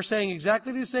writer saying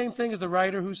exactly the same thing as the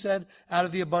writer who said, out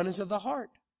of the abundance of the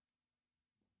heart,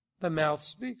 the mouth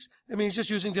speaks. I mean, he's just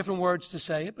using different words to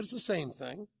say it, but it's the same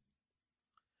thing.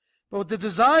 But the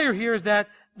desire here is that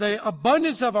the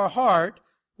abundance of our heart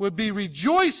would be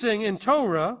rejoicing in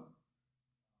Torah,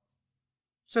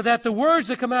 so that the words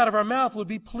that come out of our mouth would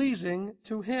be pleasing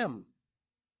to Him,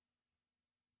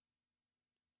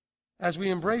 as we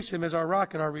embrace Him as our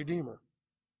rock and our Redeemer.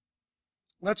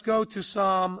 Let's go to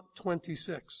Psalm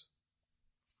 26.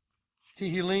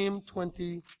 Tehillim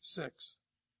 26.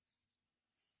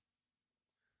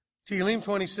 Tehillim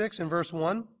 26 in verse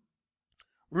 1.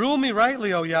 Rule me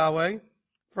rightly, O Yahweh,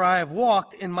 for I have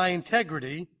walked in my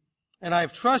integrity, and I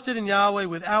have trusted in Yahweh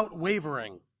without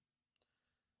wavering.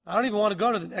 I don't even want to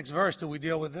go to the next verse till we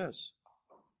deal with this.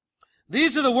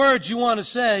 These are the words you want to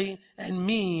say and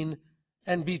mean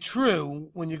and be true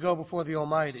when you go before the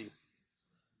Almighty.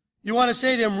 You want to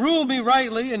say to Him, rule me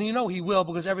rightly, and you know He will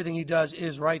because everything He does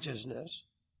is righteousness.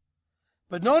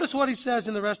 But notice what He says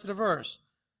in the rest of the verse.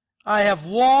 I have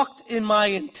walked in my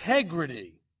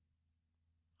integrity.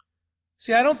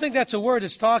 See, I don't think that's a word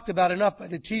that's talked about enough by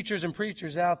the teachers and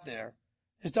preachers out there,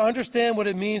 is to understand what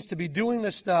it means to be doing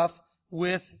this stuff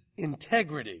with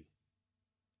integrity.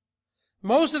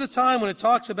 Most of the time when it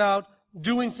talks about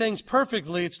doing things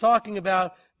perfectly, it's talking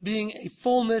about being a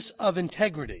fullness of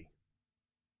integrity.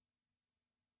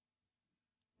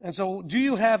 And so, do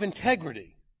you have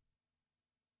integrity?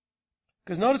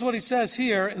 Because notice what he says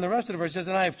here in the rest of the verse. He says,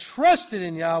 and I have trusted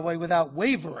in Yahweh without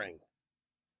wavering.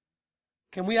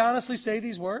 Can we honestly say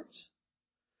these words?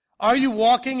 Are you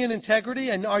walking in integrity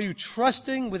and are you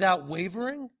trusting without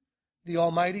wavering the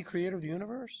Almighty Creator of the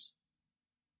universe?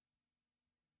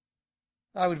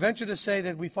 I would venture to say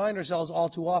that we find ourselves all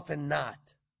too often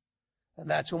not. And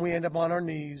that's when we end up on our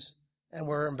knees and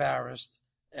we're embarrassed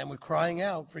and we're crying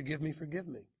out, forgive me, forgive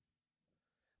me.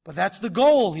 But that's the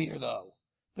goal here, though.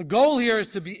 The goal here is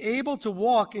to be able to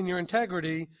walk in your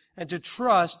integrity and to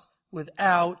trust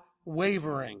without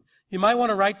wavering. You might want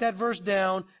to write that verse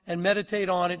down and meditate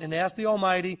on it and ask the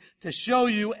Almighty to show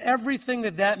you everything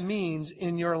that means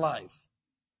in your life.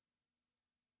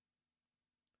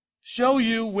 Show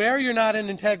you where you're not in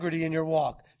integrity in your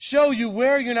walk. Show you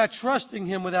where you're not trusting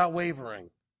Him without wavering.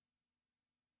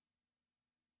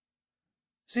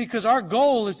 See, because our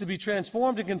goal is to be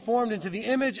transformed and conformed into the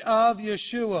image of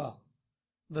Yeshua,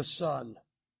 the Son.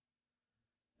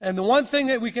 And the one thing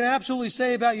that we can absolutely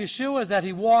say about Yeshua is that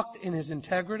He walked in His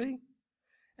integrity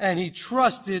and He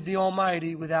trusted the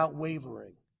Almighty without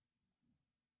wavering.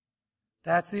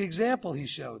 That's the example He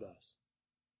showed us.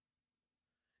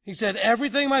 He said,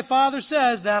 everything my Father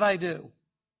says, that I do.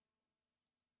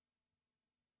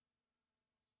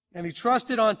 And He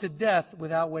trusted unto death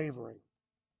without wavering.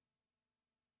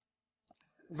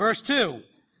 Verse 2.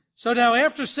 So now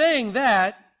after saying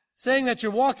that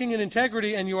you're walking in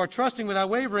integrity and you are trusting without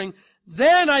wavering,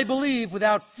 then I believe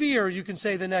without fear you can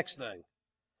say the next thing.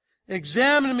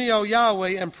 Examine me, O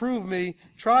Yahweh, and prove me.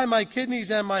 Try my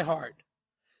kidneys and my heart.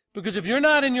 Because if you're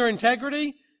not in your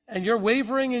integrity and you're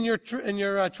wavering in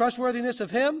your trustworthiness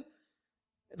of Him,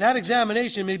 that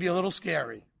examination may be a little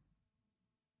scary.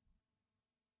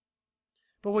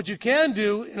 But what you can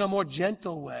do in a more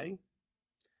gentle way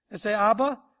is say,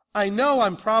 Abba, I know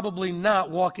I'm probably not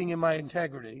walking in my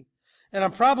integrity, and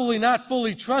I'm probably not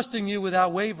fully trusting you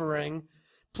without wavering.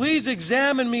 Please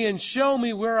examine me and show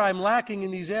me where I'm lacking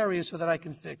in these areas so that I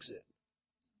can fix it,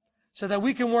 so that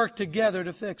we can work together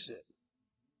to fix it.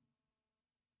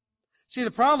 See,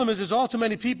 the problem is there's all too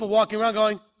many people walking around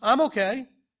going, I'm okay,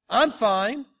 I'm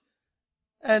fine,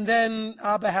 and then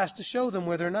Abba has to show them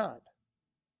where they're not.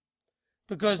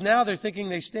 Because now they're thinking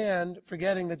they stand,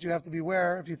 forgetting that you have to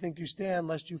beware if you think you stand,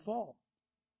 lest you fall.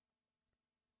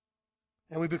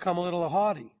 And we become a little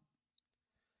haughty.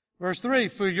 Verse 3,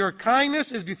 for your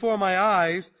kindness is before my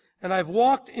eyes, and I've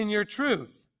walked in your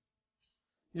truth.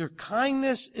 Your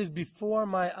kindness is before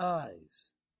my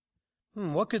eyes.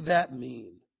 What could that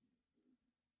mean?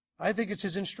 I think it's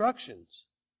His instructions.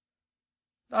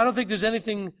 I don't think there's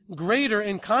anything greater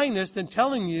in kindness than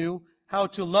telling you how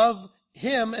to love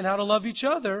Him and how to love each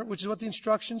other, which is what the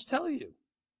instructions tell you.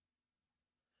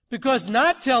 Because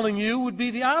not telling you would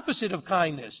be the opposite of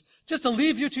kindness, just to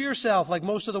leave you to yourself like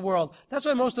most of the world. That's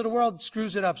why most of the world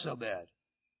screws it up so bad.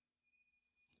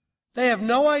 They have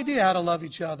no idea how to love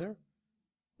each other.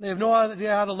 They have no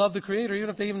idea how to love the Creator, even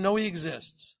if they even know He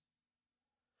exists.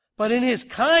 But in His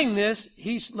kindness,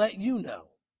 He's let you know.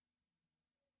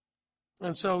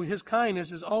 And so His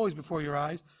kindness is always before your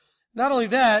eyes. Not only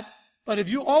that, but if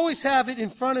you always have it in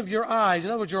front of your eyes,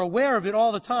 in other words, you're aware of it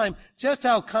all the time, just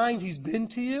how kind He's been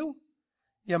to you,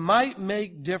 you might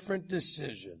make different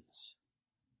decisions.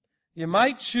 You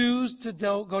might choose to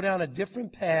go down a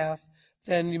different path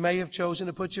than you may have chosen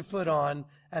to put your foot on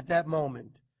at that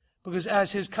moment. Because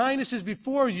as His kindness is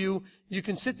before you, you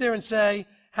can sit there and say,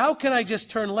 how can I just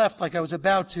turn left like I was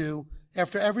about to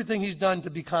after everything He's done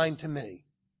to be kind to me?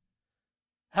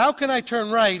 How can I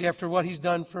turn right after what He's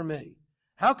done for me?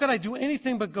 How can I do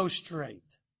anything but go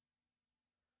straight?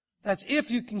 That's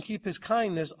if you can keep His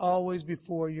kindness always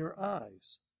before your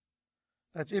eyes.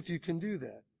 That's if you can do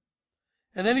that.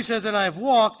 And then He says, and I have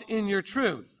walked in your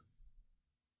truth.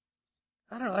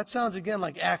 I don't know, that sounds again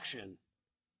like action.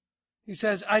 He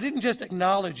says, I didn't just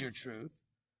acknowledge your truth.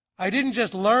 I didn't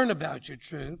just learn about your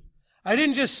truth. I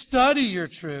didn't just study your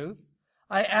truth.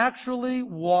 I actually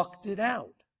walked it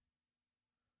out.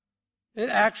 It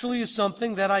actually is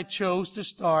something that I chose to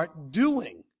start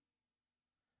doing.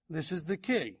 This is the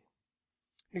key.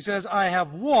 He says, I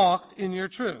have walked in your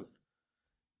truth.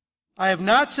 I have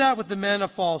not sat with the men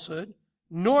of falsehood,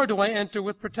 nor do I enter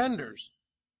with pretenders.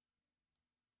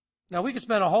 Now, we could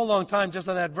spend a whole long time just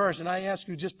on that verse, and I ask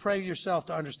you, just pray yourself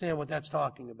to understand what that's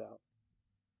talking about.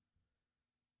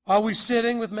 Are we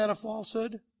sitting with men of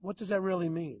falsehood? What does that really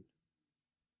mean?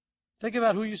 Think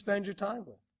about who you spend your time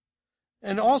with.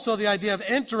 And also the idea of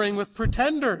entering with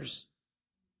pretenders.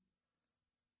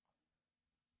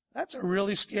 That's a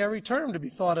really scary term to be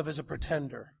thought of as a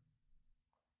pretender.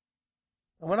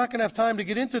 And we're not going to have time to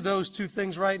get into those two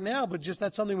things right now, but just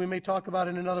that's something we may talk about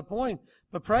in another point.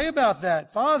 But pray about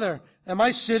that. Father, am I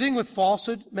sitting with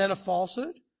falsehood, men of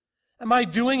falsehood? Am I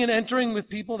doing and entering with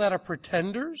people that are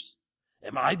pretenders?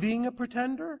 Am I being a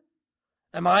pretender?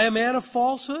 Am I a man of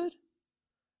falsehood?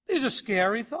 These are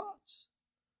scary thoughts.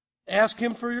 Ask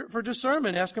Him for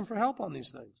discernment. Ask Him for help on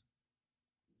these things.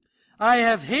 I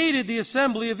have hated the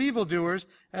assembly of evildoers,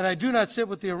 and I do not sit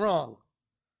with the wrong.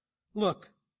 Look,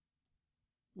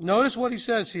 notice what he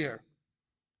says here.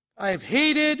 I have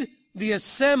hated the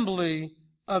assembly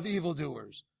of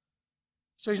evildoers.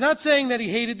 So he's not saying that he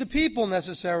hated the people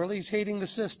necessarily. He's hating the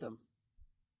system,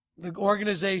 the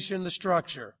organization, the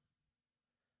structure.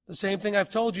 The same thing I've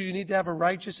told you, you need to have a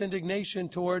righteous indignation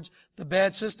towards the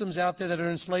bad systems out there that are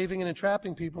enslaving and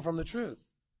entrapping people from the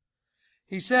truth.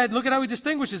 He said, look at how he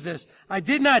distinguishes this. I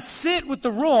did not sit with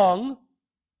the wrong,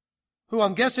 who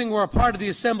I'm guessing were a part of the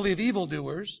assembly of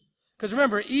evildoers. Because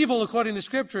remember, evil, according to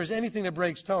Scripture, is anything that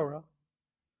breaks Torah.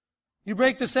 You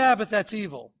break the Sabbath, that's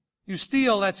evil. You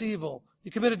steal, that's evil.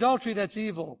 You commit adultery, that's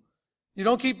evil. You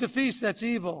don't keep the feast, that's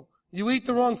evil. You eat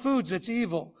the wrong foods, that's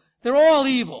evil. They're all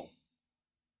evil.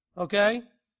 Okay?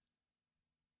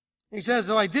 He says,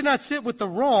 though I did not sit with the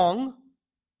wrong,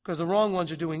 because the wrong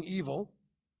ones are doing evil,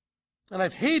 and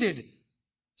I've hated.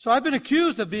 So I've been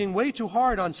accused of being way too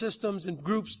hard on systems and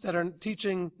groups that are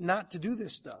teaching not to do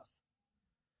this stuff.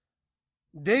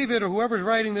 David, or whoever's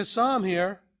writing this psalm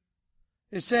here,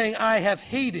 is saying, I have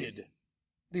hated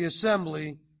the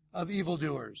assembly of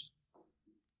evildoers.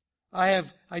 I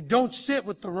don't sit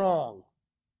with the wrong.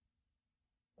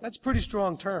 That's a pretty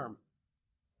strong term.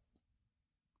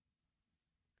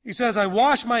 He says, I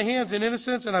wash my hands in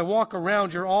innocence and I walk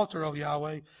around your altar, O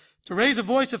Yahweh, to raise a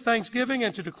voice of thanksgiving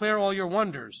and to declare all your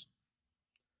wonders.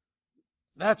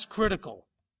 That's critical.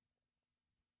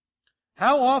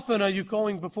 How often are you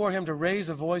going before him to raise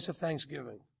a voice of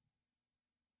thanksgiving?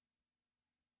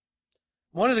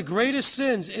 One of the greatest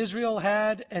sins Israel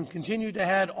had and continued to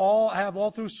have all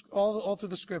through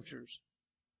the Scriptures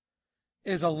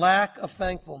is a lack of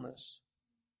thankfulness.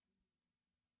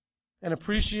 An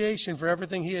appreciation for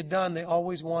everything he had done. They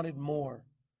always wanted more.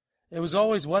 It was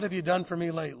always, what have you done for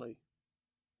me lately?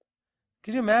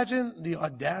 Can you imagine the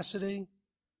audacity,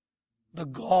 the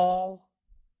gall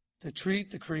to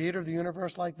treat the creator of the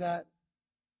universe like that?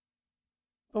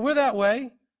 But we're that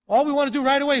way. All we want to do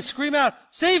right away is scream out,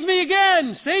 save me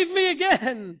again! Save me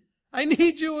again! I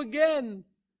need you again!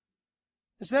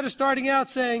 Instead of starting out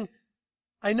saying,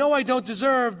 I know I don't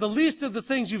deserve the least of the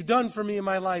things you've done for me in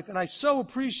my life, and I so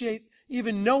appreciate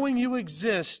even knowing you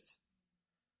exist.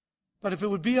 But if it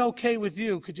would be okay with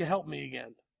you, could you help me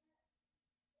again?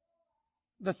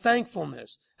 The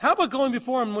thankfulness. How about going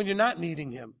before him when you're not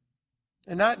needing him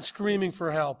and not screaming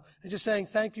for help and just saying,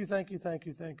 thank you, thank you, thank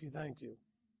you, thank you, thank you.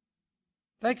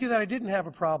 Thank you that I didn't have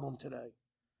a problem today.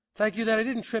 Thank you that I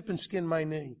didn't trip and skin my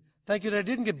knee. Thank you that I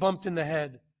didn't get bumped in the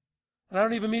head. And I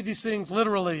don't even mean these things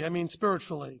literally, I mean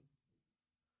spiritually.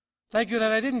 Thank you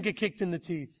that I didn't get kicked in the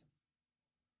teeth,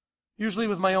 usually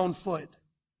with my own foot.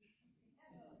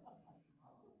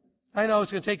 I know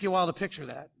it's going to take you a while to picture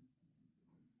that.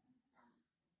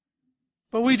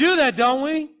 But we do that, don't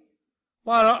we?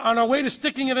 Well, on our way to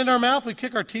sticking it in our mouth, we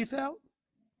kick our teeth out.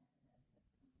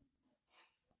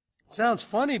 It sounds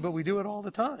funny, but we do it all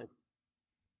the time.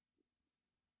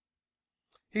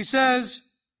 He says,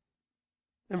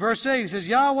 in verse 8, he says,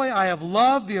 Yahweh, I have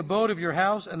loved the abode of your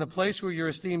house and the place where your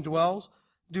esteem dwells.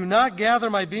 Do not gather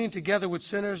my being together with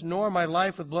sinners, nor my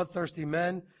life with bloodthirsty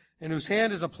men, in whose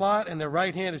hand is a plot and their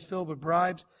right hand is filled with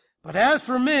bribes. But as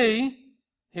for me,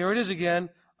 here it is again,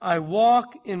 I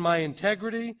walk in my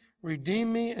integrity,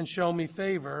 redeem me and show me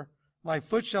favor. My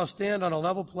foot shall stand on a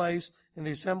level place. In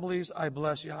the assemblies I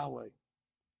bless Yahweh.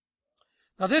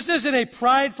 Now this isn't a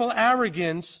prideful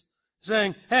arrogance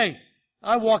saying, hey,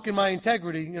 I walk in my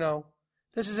integrity,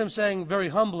 This is him saying very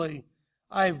humbly,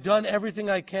 I've done everything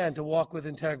I can to walk with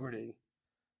integrity.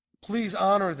 Please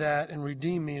honor that and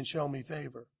redeem me and show me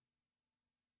favor.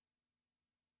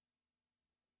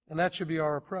 And that should be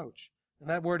our approach. And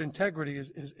that word integrity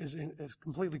is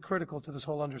completely critical to this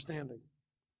whole understanding.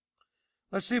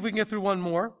 Let's see if we can get through one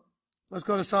more. Let's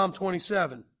go to Psalm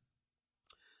 27.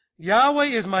 Yahweh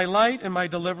is my light and my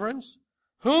deliverance.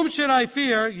 Whom should I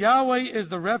fear? Yahweh is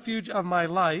the refuge of my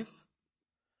life.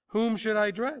 Whom should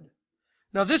I dread?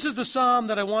 Now, this is the psalm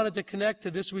that I wanted to connect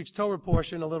to this week's Torah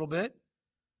portion a little bit.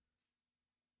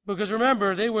 Because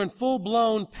remember, they were in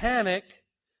full-blown panic.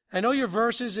 I know your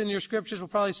verses in your scriptures will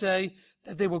probably say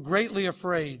that they were greatly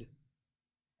afraid.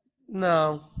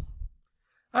 No.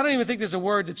 I don't even think there's a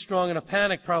word that's strong enough.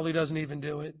 Panic probably doesn't even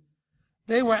do it.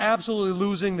 They were absolutely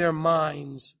losing their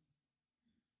minds.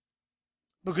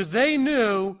 Because they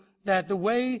knew that the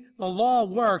way the law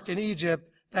worked in Egypt,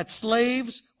 that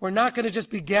slaves were not going to just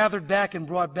be gathered back and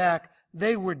brought back.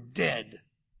 They were dead.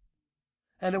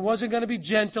 And it wasn't going to be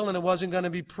gentle and it wasn't going to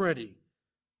be pretty.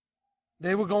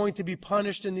 They were going to be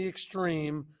punished in the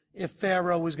extreme if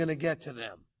Pharaoh was going to get to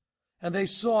them. And they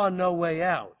saw no way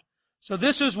out. So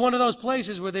this was one of those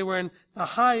places where they were in the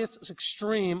highest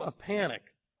extreme of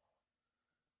panic.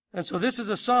 And so this is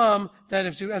a psalm that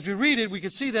as we read it, we can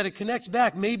see that it connects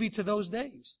back maybe to those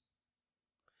days.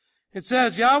 It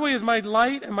says, Yahweh is my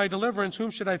light and my deliverance. Whom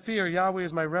should I fear? Yahweh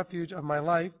is my refuge of my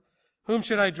life. Whom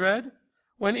should I dread?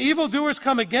 When evildoers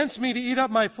come against me to eat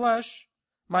up my flesh,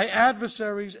 my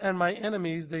adversaries and my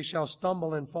enemies, they shall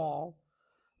stumble and fall.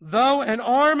 Though an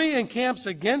army encamps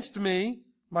against me,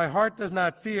 my heart does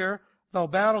not fear. Though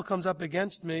battle comes up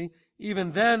against me,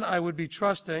 even then I would be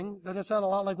trusting. Doesn't that sound a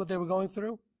lot like what they were going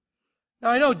through? Now,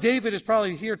 I know David is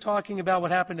probably here talking about what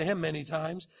happened to him many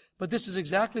times, but this is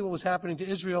exactly what was happening to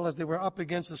Israel as they were up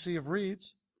against the Sea of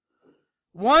Reeds.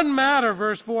 One matter,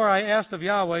 verse 4, I asked of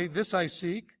Yahweh, this I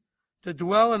seek, to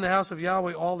dwell in the house of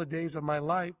Yahweh all the days of my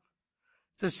life,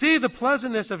 to see the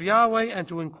pleasantness of Yahweh and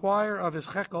to inquire of his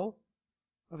hekel,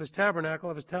 of his tabernacle,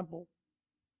 of his temple.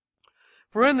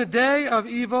 For in the day of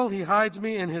evil he hides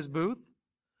me in his booth.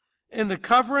 In the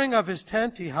covering of his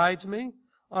tent he hides me.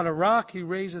 On a rock he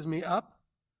raises me up.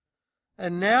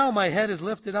 And now my head is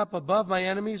lifted up above my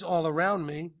enemies all around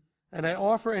me, and I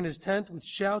offer in his tent with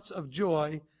shouts of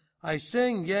joy. I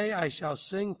sing, yea, I shall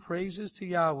sing praises to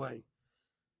Yahweh.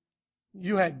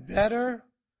 You had better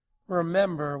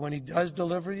remember when he does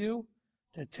deliver you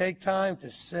to take time to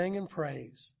sing and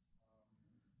praise.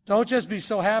 Don't just be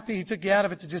so happy he took you out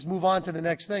of it to just move on to the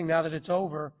next thing now that it's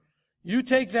over. You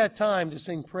take that time to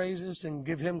sing praises and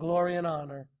give him glory and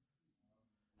honor.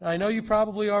 I know you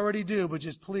probably already do, but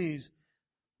just please,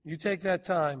 you take that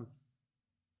time.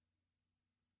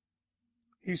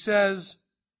 He says,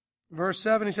 verse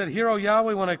 7, he said, Hear, O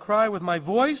Yahweh, when I cry with my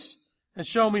voice, and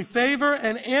show me favor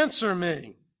and answer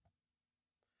me.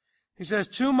 He says,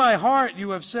 To my heart you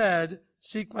have said,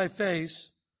 Seek my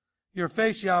face. Your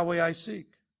face, Yahweh, I seek.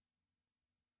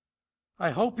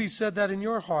 I hope he said that in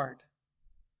your heart.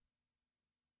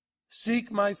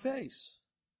 Seek my face.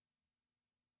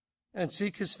 And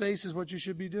seek his face is what you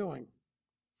should be doing.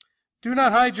 Do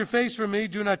not hide your face from me.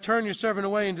 Do not turn your servant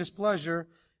away in displeasure.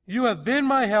 You have been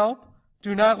my help.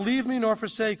 Do not leave me nor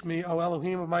forsake me, O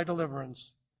Elohim of my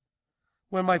deliverance.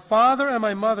 When my father and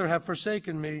my mother have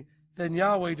forsaken me, then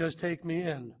Yahweh does take me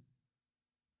in.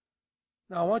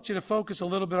 Now I want you to focus a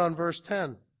little bit on verse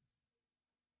 10.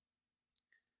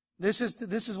 This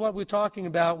is what we're talking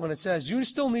about when it says, you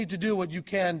still need to do what you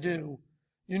can do.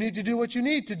 You need to do what you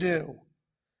need to do.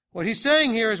 What he's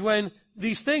saying here is when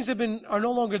these things are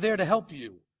no longer there to help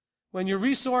you, when your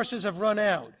resources have run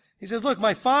out. He says, look,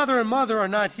 my father and mother are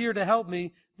not here to help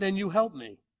me, then you help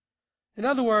me. In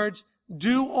other words,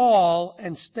 do all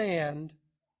and stand,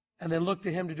 and then look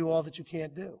to him to do all that you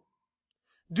can't do.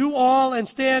 Do all and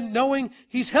stand knowing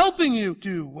he's helping you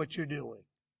do what you're doing.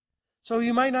 So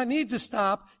you might not need to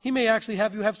stop. He may actually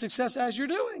have you have success as you're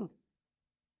doing.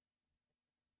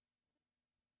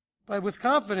 But with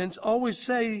confidence, always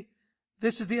say,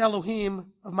 this is the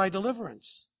Elohim of my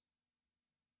deliverance.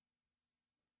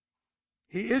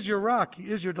 He is your rock. He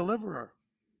is your deliverer.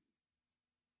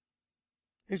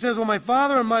 He says, when my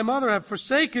father and my mother have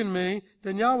forsaken me,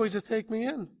 then Yahweh just take me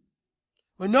in.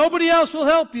 When nobody else will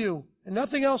help you and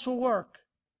nothing else will work,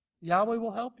 Yahweh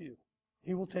will help you.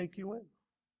 He will take you in.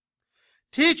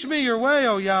 Teach me your way,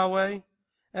 O Yahweh,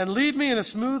 and lead me in a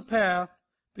smooth path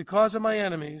because of my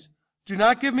enemies. Do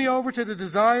not give me over to the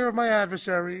desire of my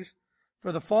adversaries,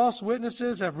 for the false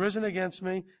witnesses have risen against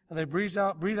me, and they breathe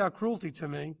out cruelty to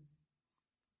me.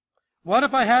 What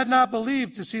if I had not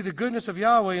believed to see the goodness of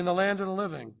Yahweh in the land of the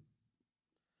living?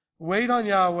 Wait on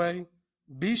Yahweh,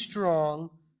 be strong,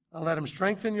 and let him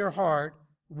strengthen your heart.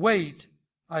 Wait,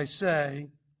 I say,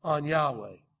 on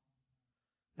Yahweh.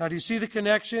 Now, do you see the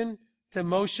connection to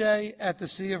Moshe at the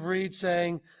Sea of Reeds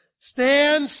saying,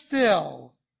 stand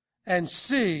still and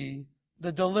see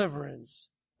the deliverance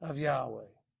of Yahweh?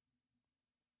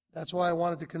 That's why I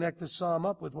wanted to connect this psalm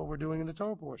up with what we're doing in the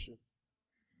Torah portion.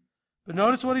 But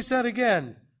notice what he said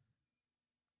again.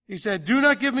 He said, do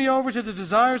not give me over to the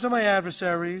desires of my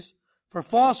adversaries, for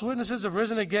false witnesses have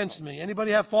risen against me.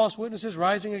 Anybody have false witnesses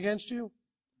rising against you?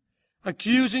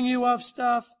 Accusing you of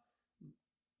stuff?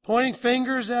 Pointing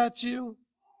fingers at you?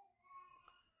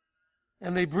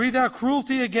 And they breathe out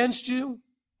cruelty against you?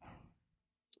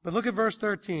 But look at verse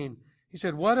 13. He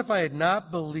said, what if I had not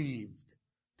believed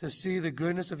to see the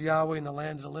goodness of Yahweh in the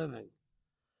land of the living?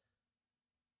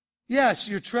 Yes,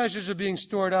 your treasures are being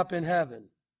stored up in heaven.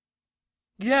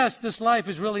 Yes, this life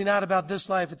is really not about this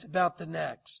life, it's about the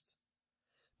next.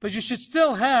 But you should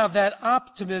still have that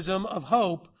optimism of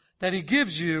hope that he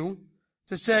gives you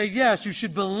to say, yes, you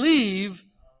should believe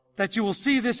that you will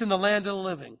see this in the land of the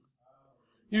living.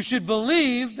 You should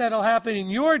believe that it'll happen in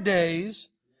your days,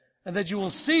 and that you will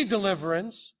see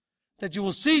deliverance, that you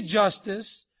will see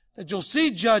justice, that you'll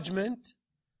see judgment,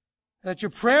 that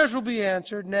your prayers will be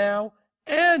answered now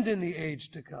and in the age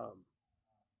to come.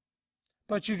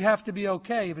 But you have to be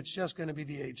okay if it's just going to be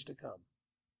the age to come.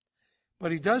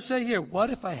 But he does say here, what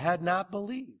if I had not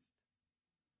believed?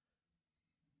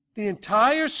 The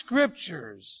entire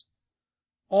scriptures,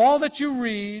 all that you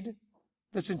read,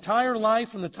 this entire life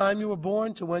from the time you were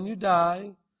born to when you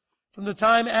die, from the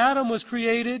time Adam was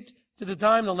created to the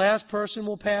time the last person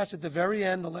will pass at the very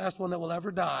end, the last one that will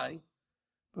ever die,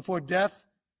 before death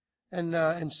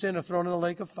and sin are thrown in the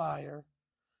lake of fire.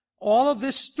 All of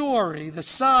this story, the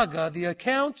saga, the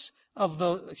accounts of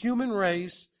the human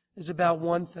race is about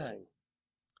one thing: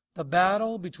 the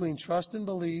battle between trust and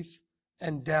belief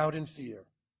and doubt and fear.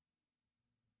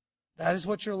 That is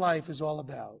what your life is all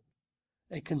about.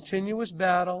 A continuous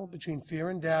battle between fear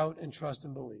and doubt and trust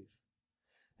and belief.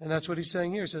 And that's what he's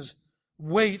saying here. He says,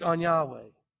 wait on Yahweh.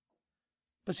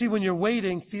 But see, when you're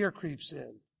waiting, fear creeps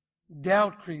in.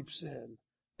 Doubt creeps in.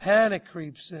 Panic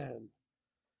creeps in.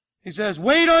 He says,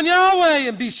 wait on Yahweh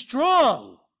and be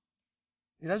strong.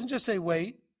 He doesn't just say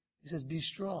wait. He says, be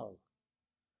strong.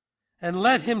 And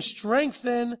let him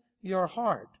strengthen your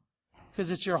heart. Because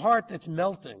it's your heart that's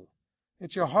melting.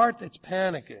 It's your heart that's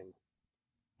panicking.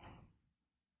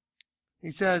 He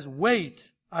says,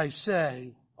 wait, I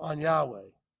say, on Yahweh.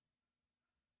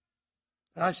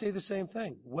 And I say the same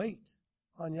thing. Wait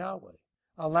on Yahweh.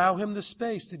 Allow him the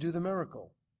space to do the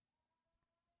miracle.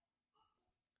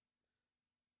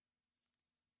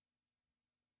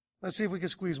 Let's see if we can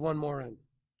squeeze one more in.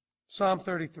 Psalm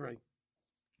 33.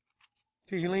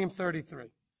 Tehillim 33.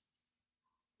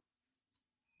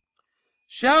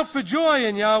 Shout for joy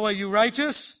in Yahweh, you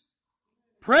righteous.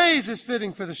 Praise is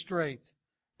fitting for the straight.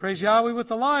 Praise Yahweh with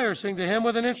the lyre. Sing to him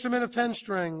with an instrument of 10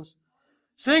 strings.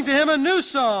 Sing to him a new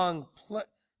song.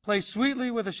 Play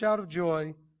sweetly with a shout of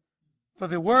joy. For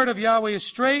the word of Yahweh is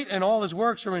straight, and all his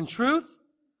works are in truth.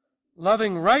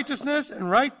 Loving righteousness and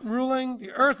right ruling,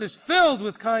 the earth is filled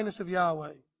with kindness of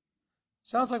Yahweh.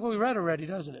 Sounds like what we read already,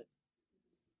 doesn't it?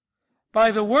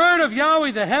 By the word of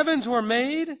Yahweh the heavens were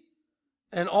made,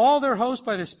 and all their host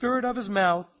by the spirit of his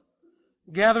mouth,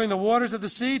 gathering the waters of the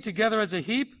sea together as a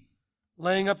heap,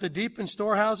 laying up the deep in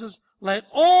storehouses. Let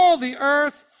all the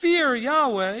earth fear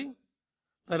Yahweh.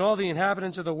 Let all the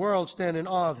inhabitants of the world stand in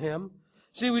awe of him.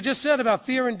 See, we just said about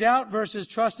fear and doubt versus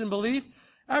trust and belief.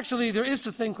 Actually, there is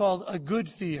a thing called a good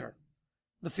fear,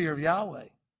 the fear of Yahweh.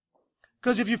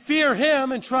 Because if you fear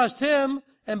him and trust him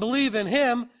and believe in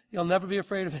him, you'll never be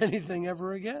afraid of anything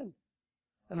ever again.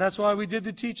 And that's why we did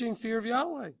the teaching, fear of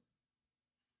Yahweh.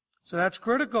 So that's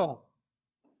critical.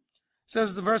 It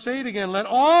says the verse 8 again, let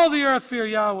all the earth fear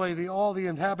Yahweh, all the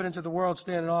inhabitants of the world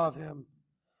stand in awe of him.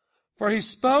 For he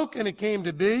spoke and it came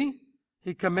to be.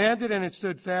 He commanded and it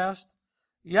stood fast.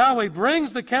 Yahweh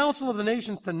brings the counsel of the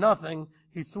nations to nothing.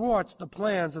 He thwarts the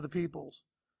plans of the peoples.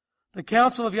 The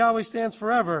counsel of Yahweh stands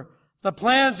forever. The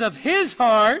plans of his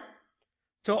heart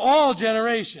to all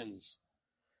generations.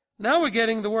 Now we're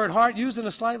getting the word heart used in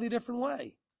a slightly different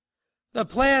way. The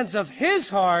plans of his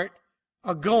heart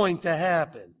are going to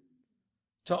happen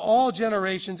to all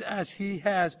generations as he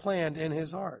has planned in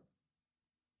his heart.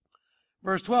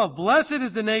 Verse 12, blessed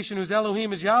is the nation whose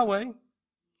Elohim is Yahweh,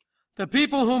 the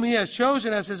people whom he has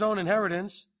chosen as his own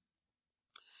inheritance.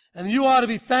 And you ought to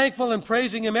be thankful and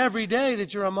praising him every day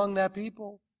that you're among that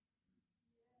people.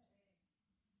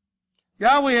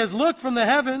 Yahweh has looked from the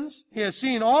heavens. He has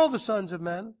seen all the sons of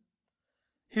men.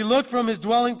 He looked from his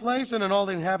dwelling place and on all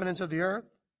the inhabitants of the earth.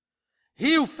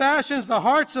 He who fashions the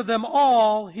hearts of them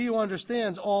all, he who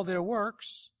understands all their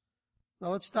works. Now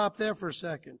let's stop there for a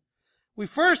second. We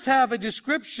first have a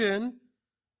description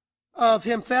of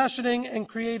him fashioning and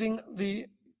creating the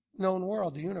known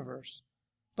world, the universe,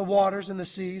 the waters and the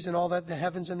seas and all that, the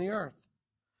heavens and the earth.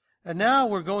 And now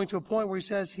we're going to a point where he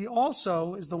says he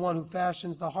also is the one who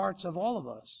fashions the hearts of all of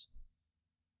us.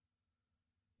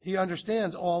 He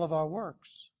understands all of our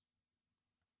works.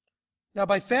 Now,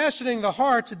 by fashioning the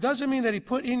hearts, it doesn't mean that he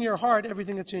put in your heart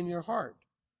everything that's in your heart.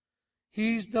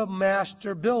 He's the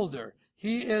master builder.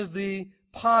 He is the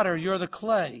potter. You're the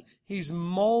clay. He's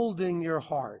molding your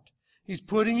heart. He's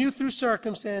putting you through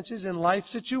circumstances and life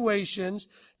situations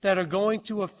that are going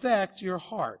to affect your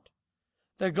heart.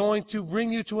 They're going to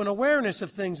bring you to an awareness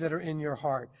of things that are in your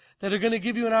heart, that are going to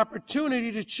give you an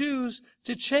opportunity to choose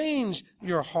to change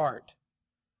your heart.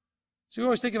 So we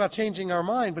always think about changing our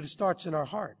mind, but it starts in our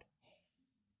heart.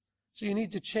 So you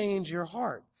need to change your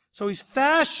heart. So he's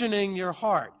fashioning your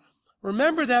heart.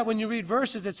 Remember that when you read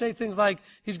verses that say things like,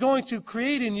 he's going to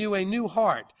create in you a new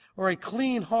heart or a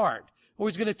clean heart, or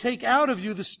he's going to take out of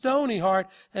you the stony heart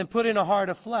and put in a heart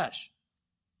of flesh.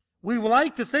 We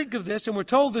like to think of this, and we're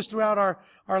told this throughout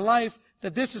our life,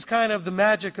 that this is kind of the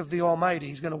magic of the Almighty.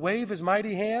 He's going to wave his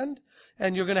mighty hand,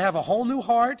 and you're going to have a whole new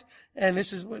heart, and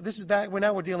this is back,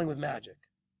 now we're dealing with magic.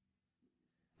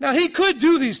 Now, he could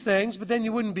do these things, but then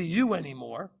you wouldn't be you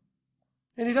anymore.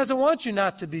 And he doesn't want you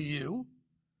not to be you.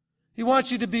 He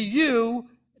wants you to be you,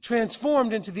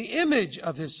 transformed into the image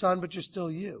of his Son, but you're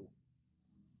still you.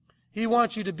 He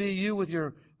wants you to be you with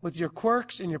your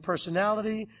quirks and your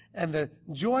personality and the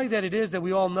joy that it is that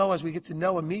we all know as we get to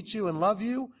know and meet you and love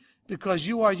you, because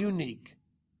you are unique.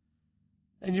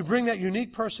 And you bring that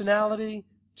unique personality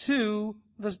to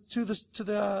the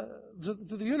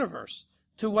universe,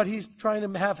 to what he's trying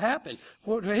to have happen.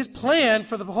 His plan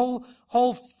for the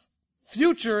whole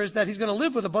future is that he's going to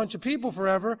live with a bunch of people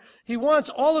forever. He wants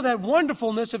all of that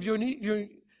wonderfulness of your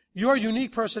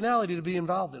unique personality to be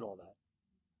involved in all that.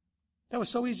 That was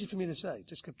so easy for me to say.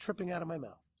 Just kept tripping out of my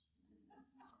mouth.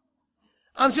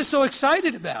 I'm just so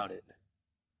excited about it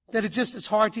that it's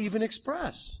hard to even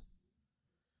express.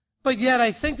 But yet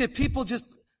I think that people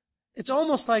it's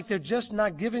almost like they're just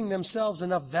not giving themselves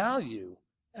enough value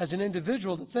as an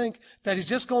individual to think that he's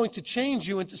just going to change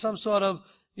you into some sort of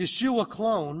Yeshua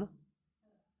clone.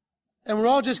 And we're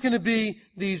all just going to be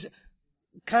these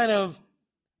kind of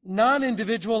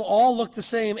non-individual, all look the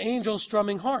same angels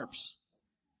strumming harps.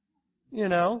 You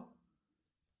know?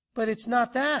 But it's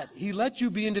not that. He let you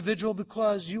be individual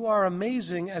because you are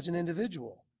amazing as an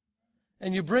individual.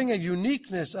 And you bring a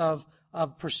uniqueness of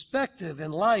perspective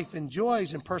and life and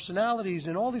joys and personalities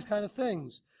and all these kind of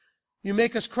things. You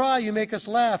make us cry, you make us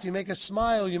laugh, you make us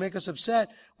smile, you make us upset.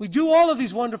 We do all of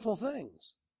these wonderful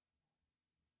things.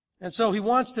 And so he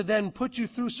wants to then put you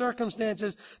through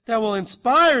circumstances that will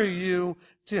inspire you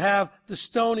to have the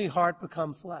stony heart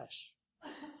become flesh.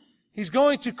 He's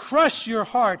going to crush your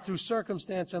heart through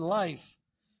circumstance and life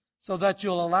so that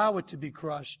you'll allow it to be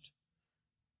crushed.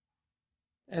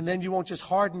 And then you won't just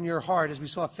harden your heart as we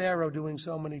saw Pharaoh doing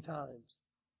so many times.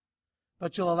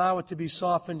 But you'll allow it to be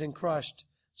softened and crushed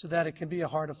so that it can be a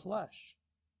heart of flesh.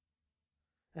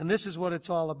 And this is what it's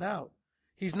all about.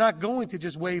 He's not going to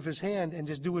just wave his hand and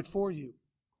just do it for you.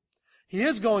 He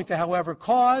is going to, however,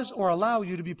 cause or allow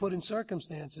you to be put in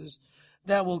circumstances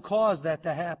that will cause that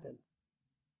to happen.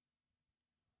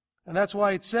 And that's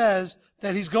why it says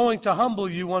that he's going to humble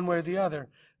you one way or the other.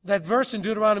 That verse in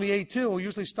Deuteronomy 8:2 will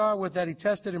usually start with that he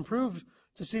tested and proved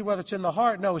to see whether it's in the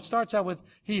heart. No, it starts out with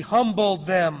he humbled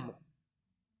them.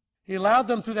 He allowed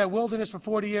them through that wilderness for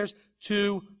 40 years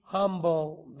to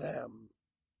humble them.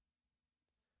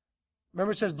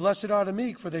 Remember it says, blessed are the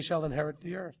meek, for they shall inherit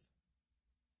the earth.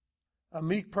 A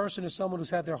meek person is someone who's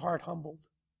had their heart humbled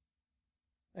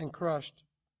and crushed.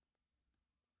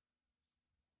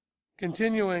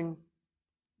 Continuing,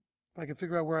 if I can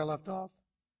figure out where I left off.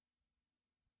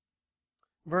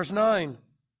 Verse 9.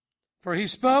 For he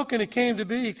spoke and it came to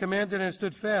be. He commanded and it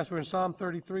stood fast. We're in Psalm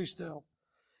 33 still.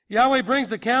 Yahweh brings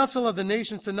the counsel of the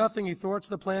nations to nothing. He thwarts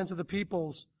the plans of the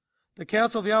peoples. The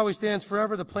counsel of Yahweh stands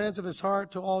forever, the plans of his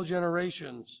heart to all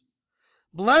generations.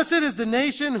 Blessed is the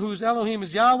nation whose Elohim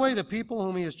is Yahweh, the people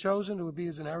whom he has chosen to be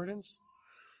his inheritance.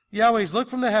 Yahweh has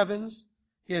looked from the heavens.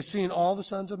 He has seen all the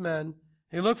sons of men.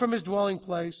 He looked from his dwelling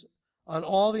place on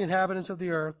all the inhabitants of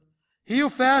the earth. He who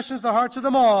fashions the hearts of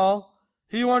them all,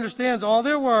 he who understands all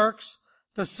their works.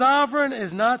 The sovereign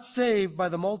is not saved by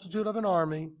the multitude of an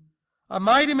army. A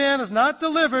mighty man is not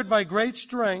delivered by great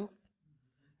strength.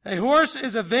 A horse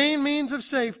is a vain means of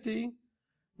safety.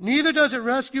 Neither does it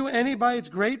rescue any by its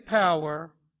great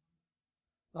power.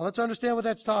 Now let's understand what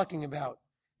that's talking about.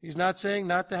 He's not saying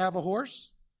not to have a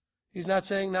horse. He's not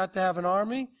saying not to have an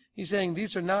army. He's saying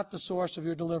these are not the source of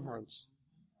your deliverance.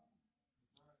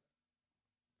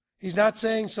 He's not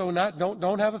saying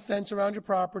don't have a fence around your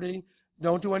property.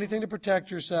 Don't do anything to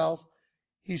protect yourself.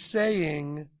 He's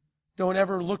saying don't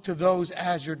ever look to those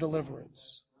as your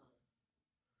deliverance.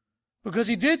 Because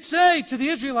he did say to the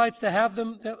Israelites to have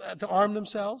them, to arm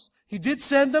themselves. He did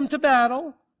send them to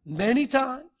battle many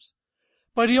times.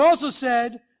 But he also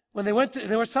said, when they went to,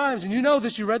 there were times, and you know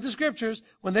this, you read the scriptures,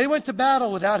 when they went to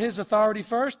battle without his authority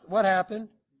first, what happened?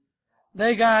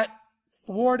 They got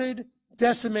thwarted,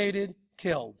 decimated,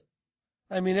 killed.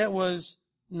 I mean, it was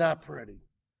not pretty.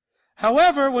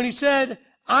 However, when he said,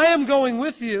 I am going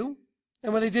with you,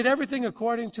 and when they did everything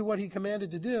according to what he commanded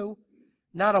to do,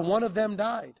 not a one of them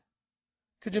died.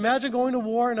 Could you imagine going to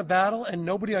war in a battle and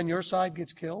nobody on your side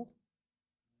gets killed?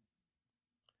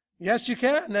 Yes, you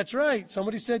can. That's right.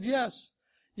 Somebody said yes.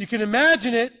 You can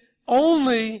imagine it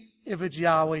only if it's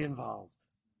Yahweh involved.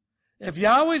 If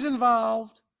Yahweh's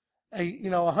involved,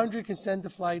 100 can send to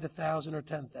flight 1,000 or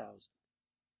 10,000.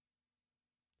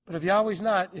 But if Yahweh's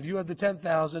not, if you have the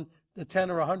 10,000, the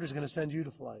 10 or 100 is going to send you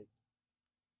to flight.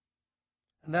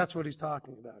 And that's what he's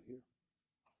talking about here.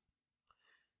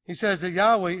 He says that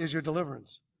Yahweh is your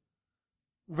deliverance.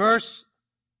 Verse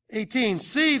 18,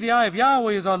 see, the eye of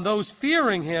Yahweh is on those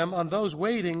fearing him, on those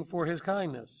waiting for his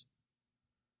kindness.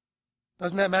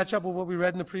 Doesn't that match up with what we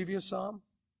read in the previous psalm?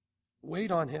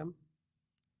 Wait on him.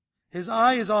 His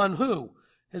eye is on who?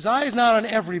 His eye is not on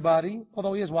everybody,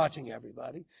 although he is watching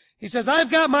everybody. He says, I've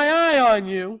got my eye on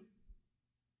you.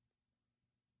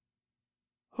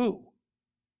 Who?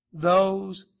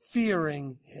 Those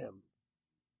fearing him.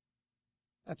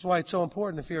 That's why it's so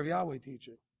important, the fear of Yahweh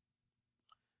teaching.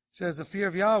 It says the fear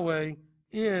of Yahweh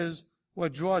is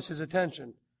what draws his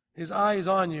attention. His eye is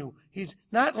on you. He's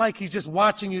not like he's just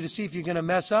watching you to see if you're going to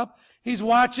mess up. He's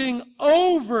watching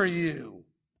over you.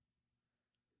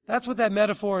 That's what that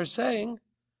metaphor is saying.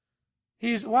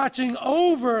 He's watching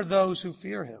over those who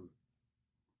fear him,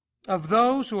 of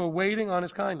those who are waiting on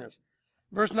his kindness.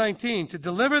 Verse 19, to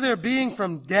deliver their being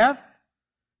from death,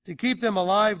 to keep them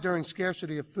alive during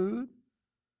scarcity of food.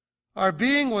 Our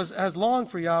being has longed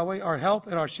for Yahweh, our help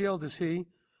and our shield is he.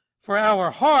 For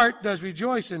our heart does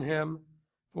rejoice in him,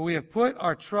 for we have put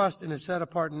our trust in his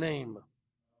set-apart name.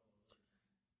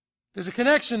 There's a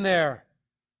connection there.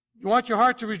 You want your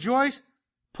heart to rejoice?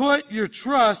 Put your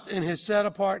trust in his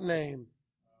set-apart name.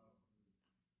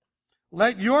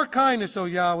 Let your kindness, O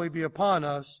Yahweh, be upon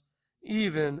us,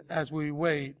 even as we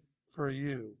wait for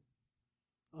you.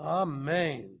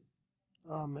 Amen.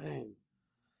 Amen.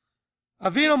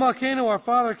 Avinu Malkeinu, our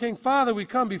Father, King. Father, we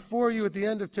come before you at the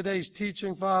end of today's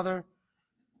teaching, Father,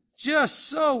 just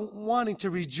so wanting to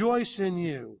rejoice in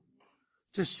you,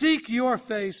 to seek your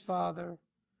face, Father,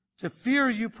 to fear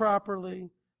you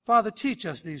properly. Father, teach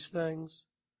us these things.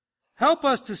 Help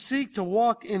us to seek to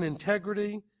walk in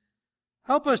integrity.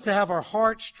 Help us to have our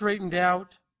heart straightened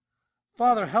out.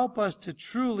 Father, help us to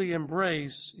truly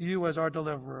embrace you as our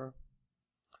deliverer.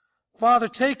 Father,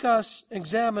 take us,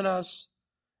 examine us,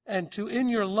 and to, in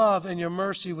your love and your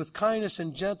mercy, with kindness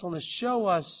and gentleness, show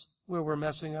us where we're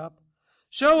messing up.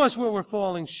 Show us where we're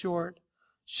falling short.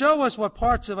 Show us what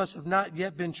parts of us have not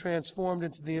yet been transformed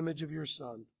into the image of your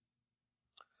Son.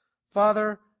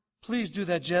 Father, please do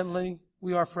that gently.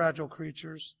 We are fragile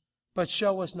creatures, but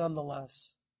show us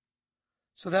nonetheless,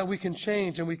 so that we can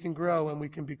change and we can grow and we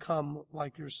can become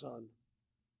like your Son.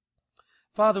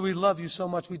 Father, we love you so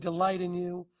much. We delight in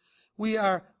you. We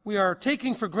are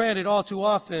taking for granted all too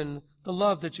often the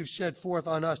love that you've shed forth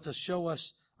on us to show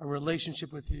us a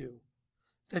relationship with you,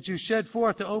 that you shed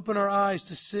forth to open our eyes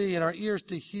to see and our ears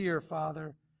to hear,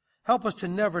 Father. Help us to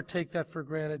never take that for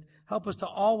granted. Help us to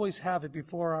always have it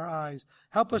before our eyes.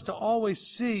 Help us to always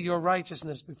see your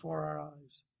righteousness before our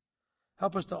eyes.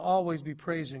 Help us to always be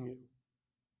praising you.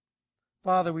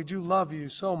 Father, we do love you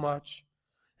so much.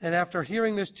 And after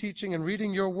hearing this teaching and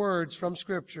reading your words from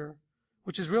Scripture,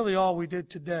 which is really all we did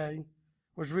today,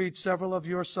 was read several of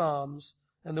your Psalms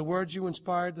and the words you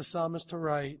inspired the psalmist to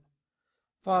write,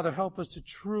 Father, help us to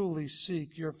truly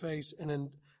seek your face and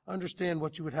understand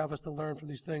what you would have us to learn from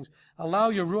these things. Allow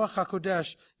your Ruach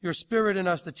HaKodesh, your Spirit in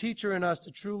us, the teacher in us,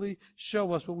 to truly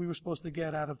show us what we were supposed to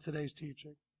get out of today's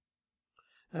teaching.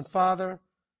 And Father,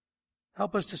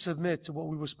 help us to submit to what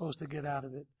we were supposed to get out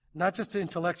of it, not just to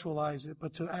intellectualize it,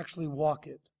 but to actually walk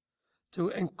it, to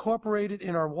incorporate it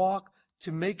in our walk,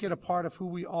 to make it a part of who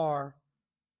we are,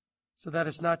 so that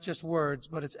it's not just words,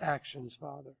 but it's actions,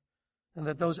 Father, and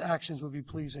that those actions will be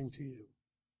pleasing to you.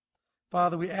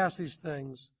 Father, we ask these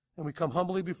things, and we come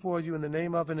humbly before you in the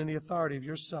name of and in the authority of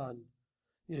your Son,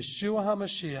 Yeshua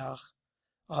HaMashiach.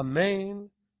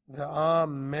 Amen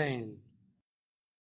ve'amen.